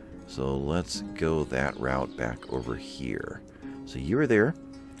 So let's go that route back over here. So you are there.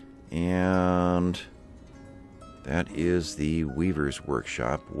 And that is the weaver's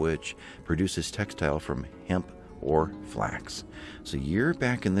workshop, which produces textile from hemp or flax. So you're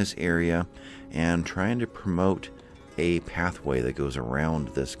back in this area and trying to promote a pathway that goes around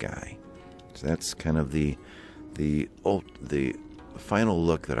this guy. So that's kind of the final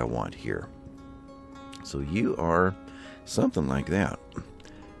look that I want here. So you are something like that.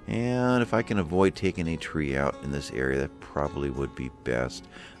 And if I can avoid taking a tree out in this area, that probably would be best.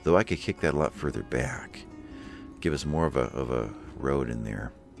 Though I could kick that a lot further back. Give us more of a road in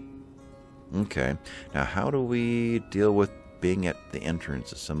there. Okay. Now how do we deal with being at the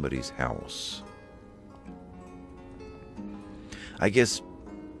entrance of somebody's house? I guess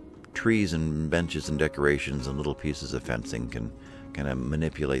trees and benches and decorations and little pieces of fencing can kind of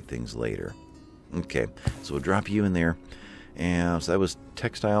manipulate things later. Okay, so we'll drop you in there. And so that was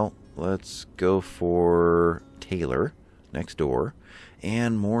textile, let's go for tailor next door.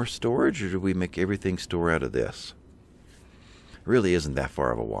 And more storage, or do we make everything store out of this? Really isn't that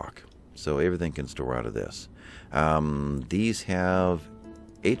far of a walk. So everything can store out of this. These have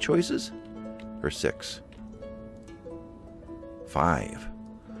 8 choices or 6? 5.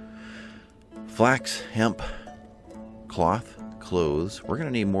 Flax, hemp, cloth, clothes. We're going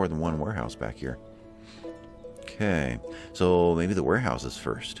to need more than one warehouse back here. Okay, so maybe the warehouse is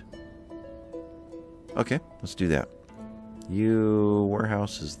first. Okay, let's do that.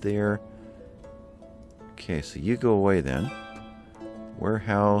 Warehouse is there. Okay, so you go away then.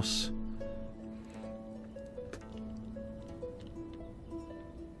 Warehouse.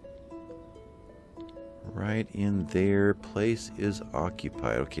 Right in there. Place is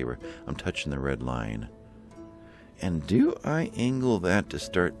occupied. Okay, I'm touching the red line. And do I angle that to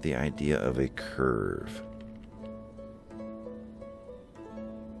start the idea of a curve?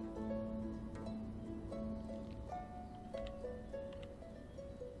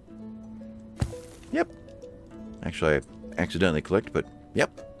 Yep. Actually, I accidentally clicked, but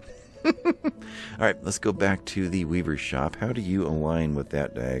yep. Alright, let's go back to the weaver's shop. How do you align with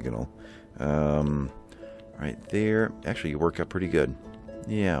that diagonal? Right there. Actually, you work out pretty good.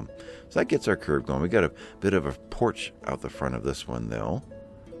 Yeah. So that gets our curve going. We got a bit of a porch out the front of this one, though.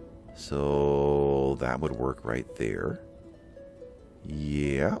 So that would work right there.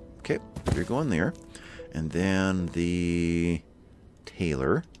 Yeah. Okay. You're going there. And then the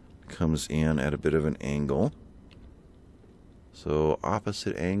tailor comes in at a bit of an angle. So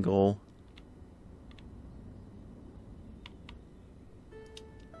opposite angle.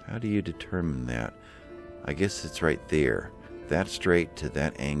 How do you determine that? I guess it's right there. That straight to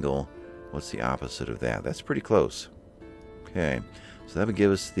that angle. What's the opposite of that? That's pretty close. Okay. So that would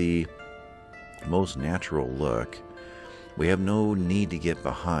give us the most natural look. We have no need to get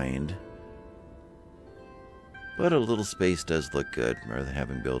behind. But a little space does look good rather than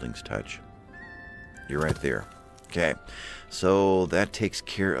having buildings touch. You're right there. Okay. So that takes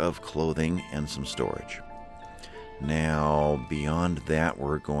care of clothing and some storage. Now, beyond that,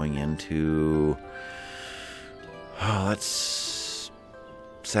 we're going into... let's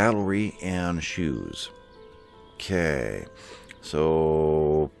saddlery and shoes. Okay,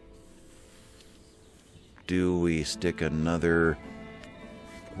 so do we stick another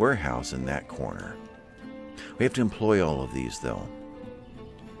warehouse in that corner? We have to employ all of these, though.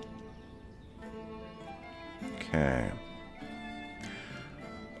 Okay.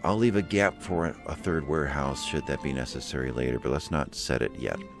 I'll leave a gap for a third warehouse should that be necessary later, but let's not set it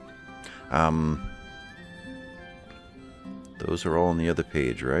yet. Those are all on the other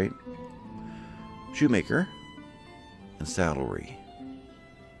page, right? Shoemaker and saddlery.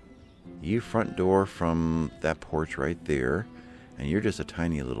 You front door from that porch right there, and you're just a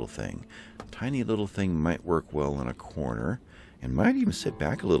tiny little thing. Tiny little thing might work well in a corner, and might even sit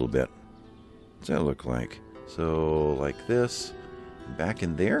back a little bit. What's that look like? So, like this, back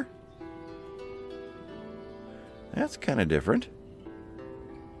in there? That's kind of different.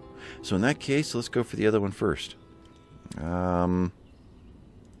 So in that case, let's go for the other one first.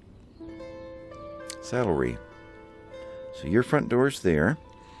 Saddlery. So your front door's there.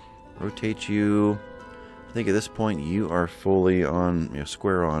 Rotate you. I think at this point you are fully on,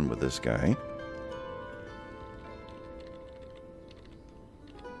 square on with this guy.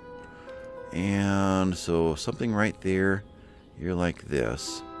 And so something right there, you're like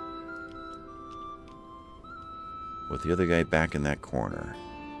this. With the other guy back in that corner.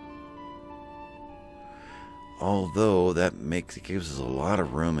 Although that gives us a lot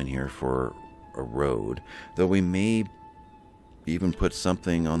of room in here for a road. Though we may even put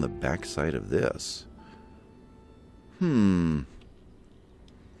something on the back side of this. I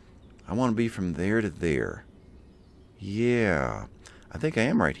want to be from there to there. Yeah. I think I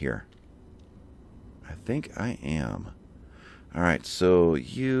am right here. I think I am. Alright, so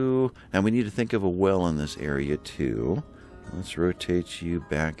you... Now we need to think of a well in this area too. Let's rotate you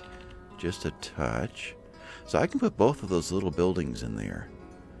back just a touch. So I can put both of those little buildings in there.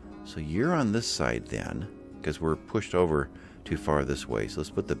 So you're on this side then, because we're pushed over too far this way. So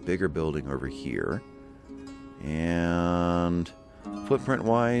let's put the bigger building over here. And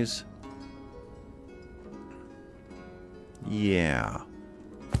footprint-wise, yeah.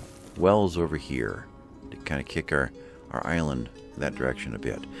 Wells over here to kind of kick our island that direction a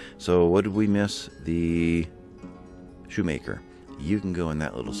bit. So what did we miss? The shoemaker. You can go in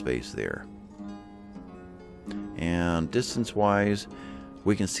that little space there. And distance-wise,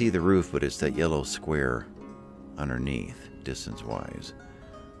 we can see the roof, but it's that yellow square underneath, distance-wise.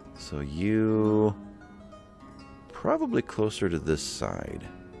 So you... probably closer to this side.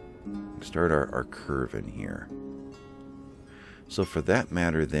 Start our curve in here. So for that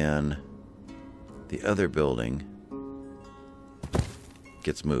matter then, the other building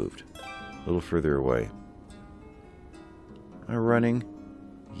gets moved a little further away. Am I running?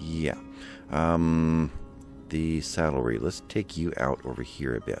 Yeah. The saddlery. Let's take you out over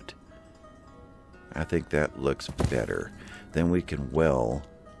here a bit. I think that looks better. Then we can well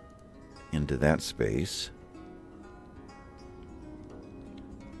into that space.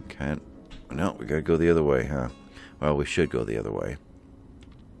 Okay. No, we gotta go the other way, huh? Well, we should go the other way.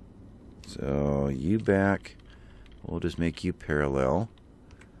 So, you back. We'll just make you parallel.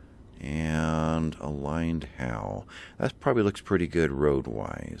 And aligned how? That probably looks pretty good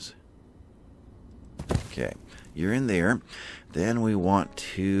road-wise. Okay, you're in there. Then we want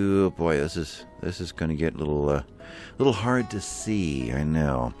to... Boy, this is going to get a little hard to see, I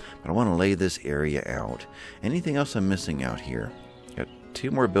know. But I want to lay this area out. Anything else I'm missing out here? Got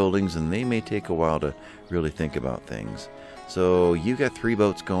 2 more buildings, and they may take a while to really think about things. So you got 3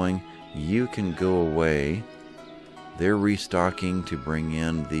 boats going. You can go away. They're restocking to bring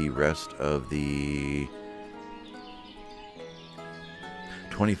in the rest of the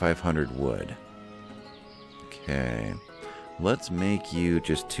 2,500 wood. Okay. Let's make you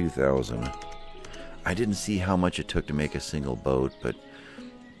just 2,000. I didn't see how much it took to make a single boat, but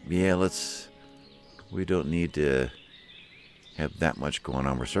yeah, we don't need to have that much going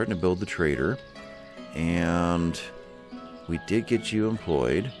on. We're starting to build the trader, and we did get you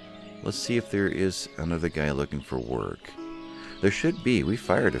employed. Let's see if there is another guy looking for work. There should be. We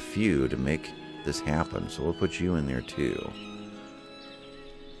fired a few to make this happen, so we'll put you in there too.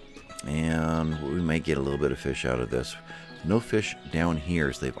 And we may get a little bit of fish out of this. No fish down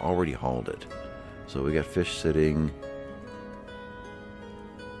here, so they've already hauled it. So we got fish sitting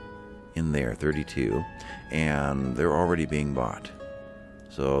in there, 32, and they're already being bought.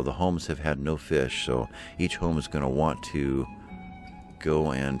 So the homes have had no fish, so each home is going to want to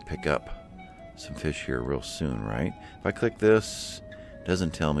go and pick up some fish here real soon, right? If I click this, it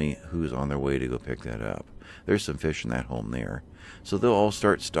doesn't tell me who's on their way to go pick that up. There's some fish in that home there. So they'll all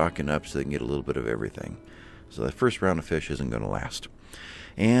start stocking up so they can get a little bit of everything. So the first round of fish isn't going to last.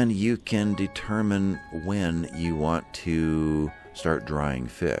 And you can determine when you want to start drying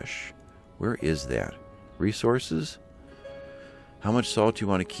fish. Where is that? Resources? How much salt you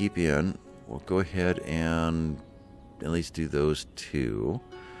want to keep in? We'll go ahead and at least do those 2.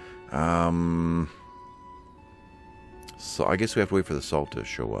 So I guess we have to wait for the salt to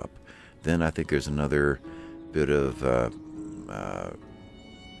show up. Then I think there's another bit of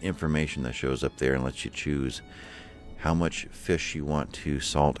information that shows up there and lets you choose how much fish you want to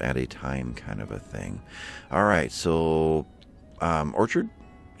salt at a time, kind of a thing. All right, so orchard,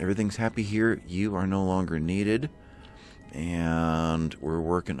 everything's happy here. You are no longer needed. And we're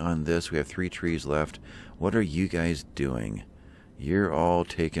working on this. We have 3 trees left. What are you guys doing? You're all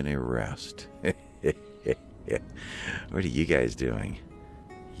taking a rest. What are you guys doing?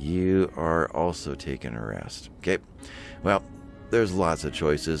 You are also taking a rest. Okay. Well, there's lots of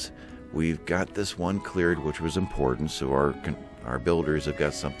choices. We've got this one cleared, which was important, so our builders have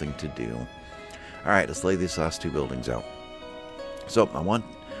got something to do. All right, let's lay these last 2 buildings out. So I want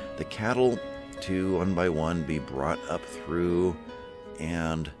the cattle to, one by one, be brought up through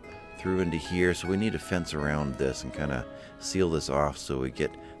and through into here. So we need a fence around this and kind of seal this off so we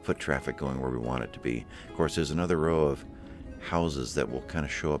get foot traffic going where we want it to be. Of course, there's another row of houses that will kind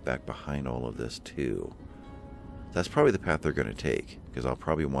of show up back behind all of this too. That's probably the path they're going to take, because I'll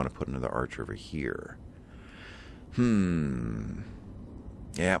probably want to put another arch over here.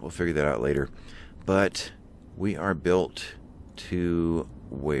 Yeah, we'll figure that out later. But we are built to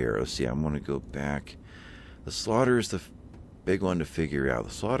where? Let's see, I'm going to go back. The slaughter is the big one to figure out.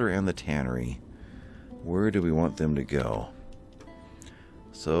 The slaughter and the tannery. Where do we want them to go?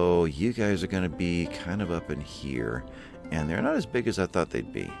 So you guys are going to be kind of up in here. And they're not as big as I thought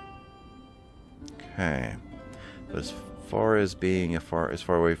they'd be. Okay. But as far as being as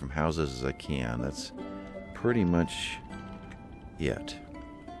far away from houses as I can, that's pretty much it.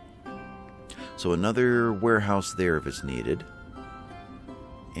 So another warehouse there if it's needed.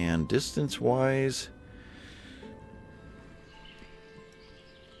 And distance-wise,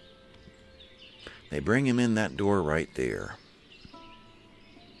 they bring him in that door right there.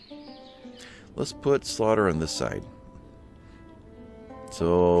 Let's put slaughter on this side.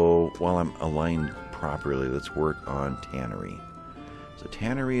 So while I'm aligned properly, let's work on tannery. So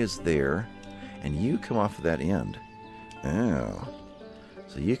tannery is there, and you come off of that end. Oh.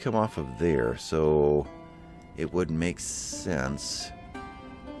 So you come off of there, so it would make sense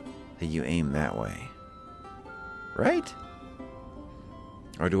that you aim that way. Right?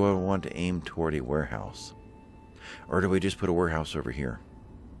 Or do I want to aim toward a warehouse? Or do we just put a warehouse over here?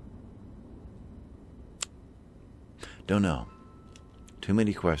 Don't know. Too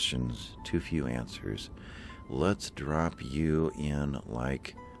many questions, too few answers. Let's drop you in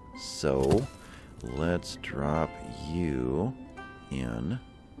like so. Let's drop you in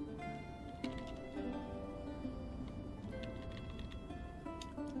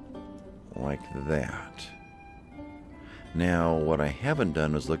like that. Now, what I haven't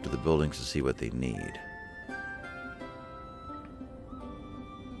done is looked at the buildings to see what they need.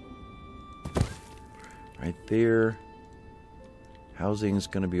 Right there. Housing's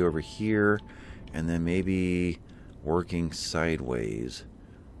going to be over here, and then maybe working sideways.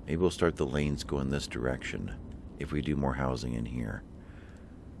 Maybe we'll start the lanes going this direction if we do more housing in here.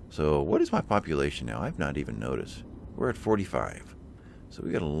 So what is my population now? I've not even noticed. We're at 45. So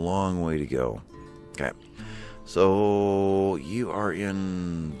we got a long way to go. Okay. So you are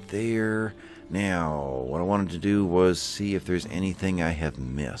in there. Now, what I wanted to do was see if there's anything I have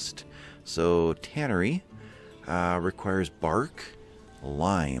missed. So tannery requires bark,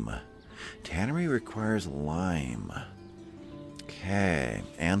 lime. Tannery requires lime. Okay,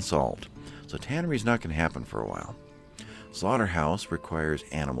 and salt. So tannery's not going to happen for a while. Slaughterhouse requires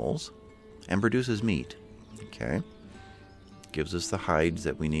animals and produces meat. Okay. Gives us the hides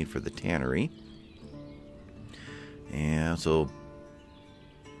that we need for the tannery. And so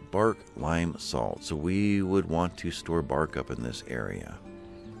bark, lime, salt. So we would want to store bark up in this area.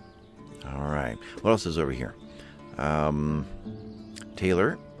 All right. What else is over here?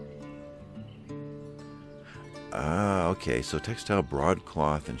 Tailor. Okay, so textile,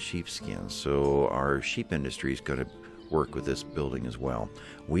 broadcloth, and sheepskin. So our sheep industry is going to work with this building as well.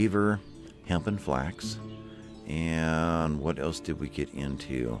 Weaver, hemp and flax. And what else did we get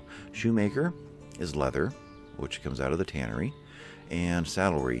into? Shoemaker is leather, which comes out of the tannery. And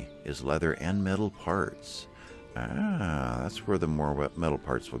saddlery is leather and metal parts. That's where the more metal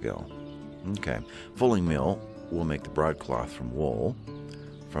parts will go. Okay. Fulling mill will make the broadcloth from wool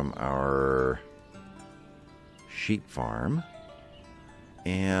from our sheep farm.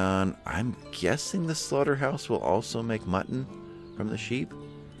 And I'm guessing the slaughterhouse will also make mutton from the sheep.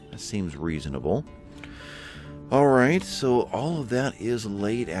 That seems reasonable. Alright, so all of that is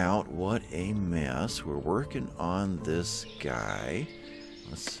laid out. What a mess. We're working on this guy.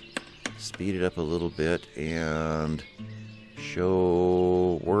 Let's speed it up a little bit and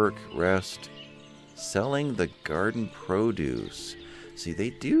show work, rest, selling the garden produce. See, they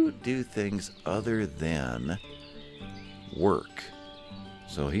do things other than work.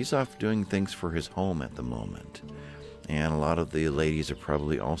 So he's off doing things for his home at the moment. And a lot of the ladies are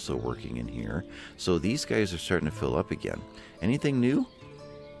probably also working in here. So these guys are starting to fill up again. Anything new?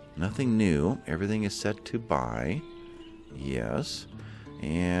 Nothing new. Everything is set to buy. Yes.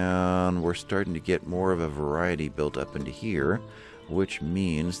 And we're starting to get more of a variety built up into here, which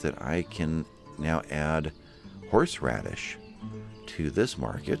means that I can now add horseradish to this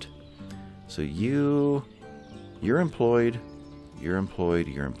market. So you're employed, you're employed,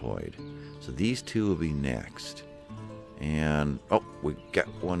 you're employed. So these two will be next. And, oh, we got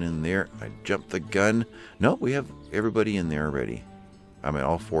one in there. I jumped the gun. No, we have everybody in there already. I mean,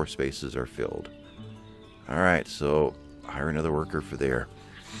 all 4 spaces are filled. All right, so hire another worker for there.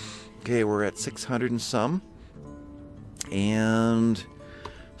 Okay, we're at 600 and some. And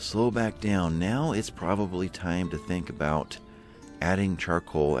slow back down. Now it's probably time to think about adding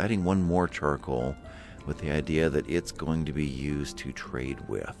charcoal, adding one more charcoal with the idea that it's going to be used to trade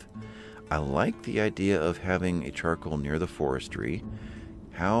with. I like the idea of having a charcoal near the forestry.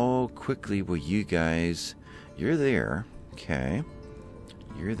 How quickly will you guys... You're there. Okay.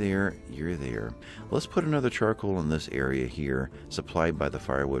 You're there. You're there. Let's put another charcoal in this area here, supplied by the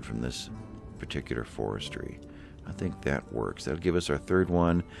firewood from this particular forestry. I think that works. That'll give us our 3rd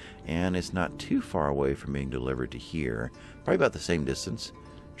one, and it's not too far away from being delivered to here. Probably about the same distance.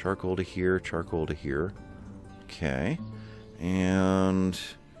 Charcoal to here, charcoal to here. Okay. And...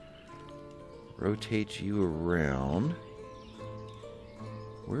 rotate you around.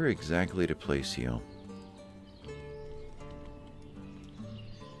 Where exactly to place you?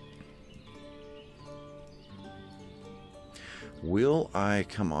 Will I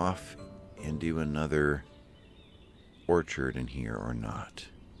come off and do another orchard in here or not?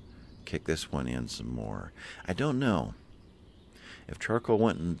 Kick this one in some more. I don't know. If charcoal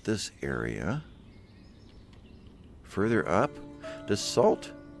went in this area, further up, does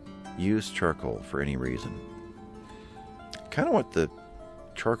salt use charcoal for any reason? Kind of want the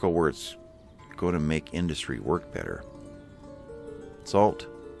charcoal where it's going to make industry work better. Salt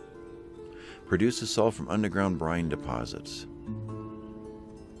produces salt from underground brine deposits.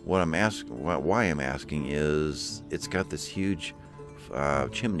 why I'm asking is it's got this huge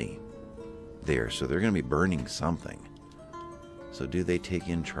chimney there, so they're going to be burning something. So do they take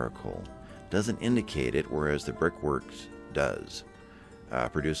in charcoal? Doesn't indicate it, whereas the brickworks does.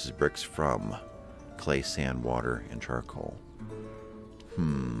 Produces bricks from clay, sand, water, and charcoal.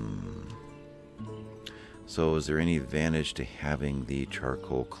 So is there any advantage to having the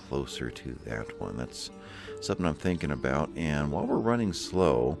charcoal closer to that one? That's something I'm thinking about. And while we're running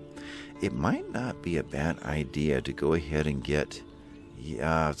slow, it might not be a bad idea to go ahead and get...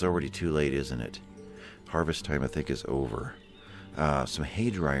 Yeah, it's already too late, isn't it? Harvest time, I think, is over. Some hay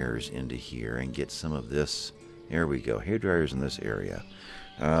dryers into here and get some of this. There we go. Hay dryers in this area.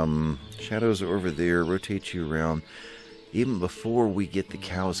 Shadows are over there. Rotate you around. Even before we get the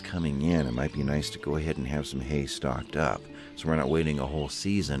cows coming in, it might be nice to go ahead and have some hay stocked up. So we're not waiting a whole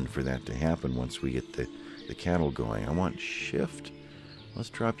season for that to happen once we get the cattle going. I want shift. Let's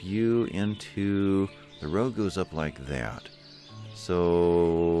drop you into... The road goes up like that.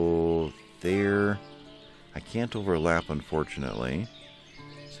 So there... I can't overlap, unfortunately.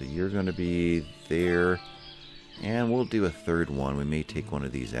 So you're going to be there. And we'll do a third one. We may take one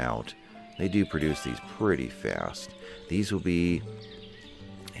of these out. They do produce these pretty fast. These will be,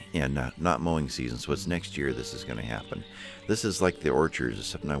 not mowing season, so it's next year this is going to happen. This is like the orchards. It's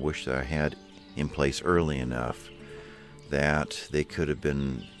something I wish that I had in place early enough that they could have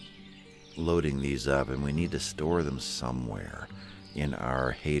been loading these up, and we need to store them somewhere in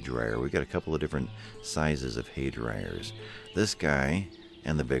our hay dryer. We've got a couple of different sizes of hay dryers. This guy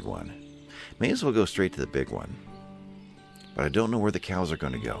and the big one. May as well go straight to the big one. But I don't know where the cows are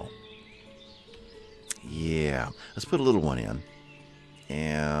going to go. Yeah, let's put a little one in.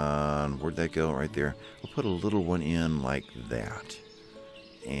 And where'd that go? Right there. We'll put a little one in like that.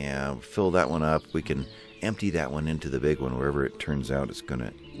 And fill that one up. We can empty that one into the big one wherever it turns out it's going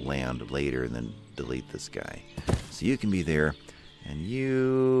to land later, and then delete this guy. So you can be there, and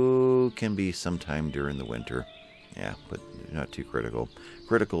you can be sometime during the winter. Yeah, but not too critical.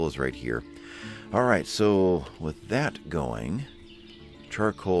 Critical is right here. All right, so with that going,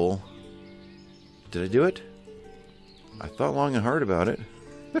 charcoal... Did I do it? I thought long and hard about it.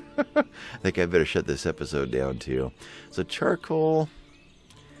 I think I better shut this episode down too. So charcoal...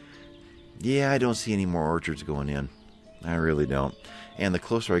 Yeah, I don't see any more orchards going in. I really don't. And the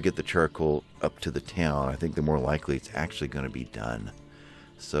closer I get the charcoal up to the town, I think the more likely it's actually going to be done.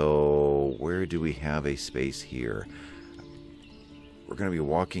 So where do we have a space here? We're going to be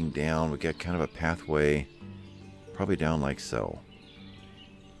walking down. We got kind of a pathway, probably down like so.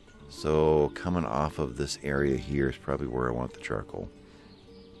 So coming off of this area here is probably where I want the charcoal.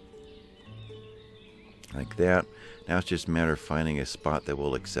 Like that. Now it's just a matter of finding a spot that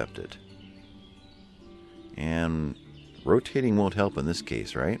will accept it. And rotating won't help in this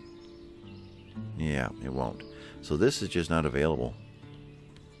case, right? Yeah, it won't. So this is just not available.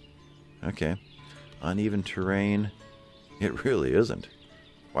 Okay. Uneven terrain. It really isn't.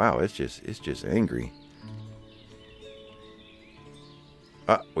 Wow, it's just angry.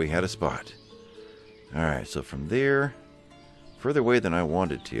 Ah, we had a spot. Alright, so from there, further away than I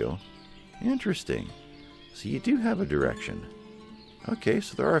wanted to. Interesting. So you do have a direction. Okay,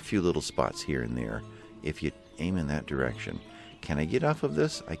 so there are a few little spots here and there if you aim in that direction. Can I get off of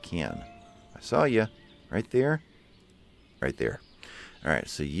this? I can. I saw you. Right there. Right there. Alright,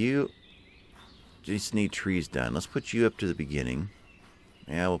 so you just need trees done. Let's put you up to the beginning.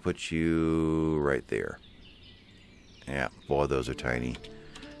 Yeah, we'll put you right there. Yeah, boy, those are tiny.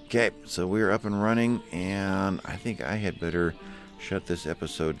 Okay, so we're up and running, and I think I had better shut this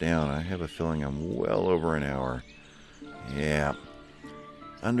episode down. I have a feeling I'm well over an hour. Yeah.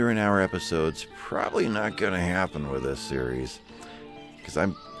 Under an hour episodes, probably not going to happen with this series. Because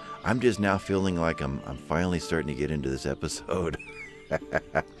I'm just now feeling like I'm finally starting to get into this episode.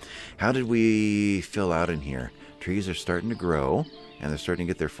 How did we fill out in here? Trees are starting to grow, and they're starting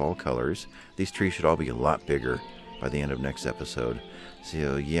to get their fall colors. These trees should all be a lot bigger by the end of next episode.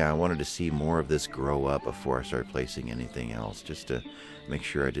 So yeah, I wanted to see more of this grow up before I start placing anything else, just to make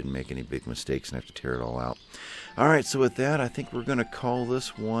sure I didn't make any big mistakes and have to tear it all out. Alright, so with that, I think we're going to call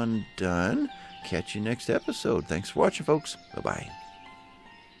this one done. Catch you next episode. Thanks for watching, folks. Bye-bye.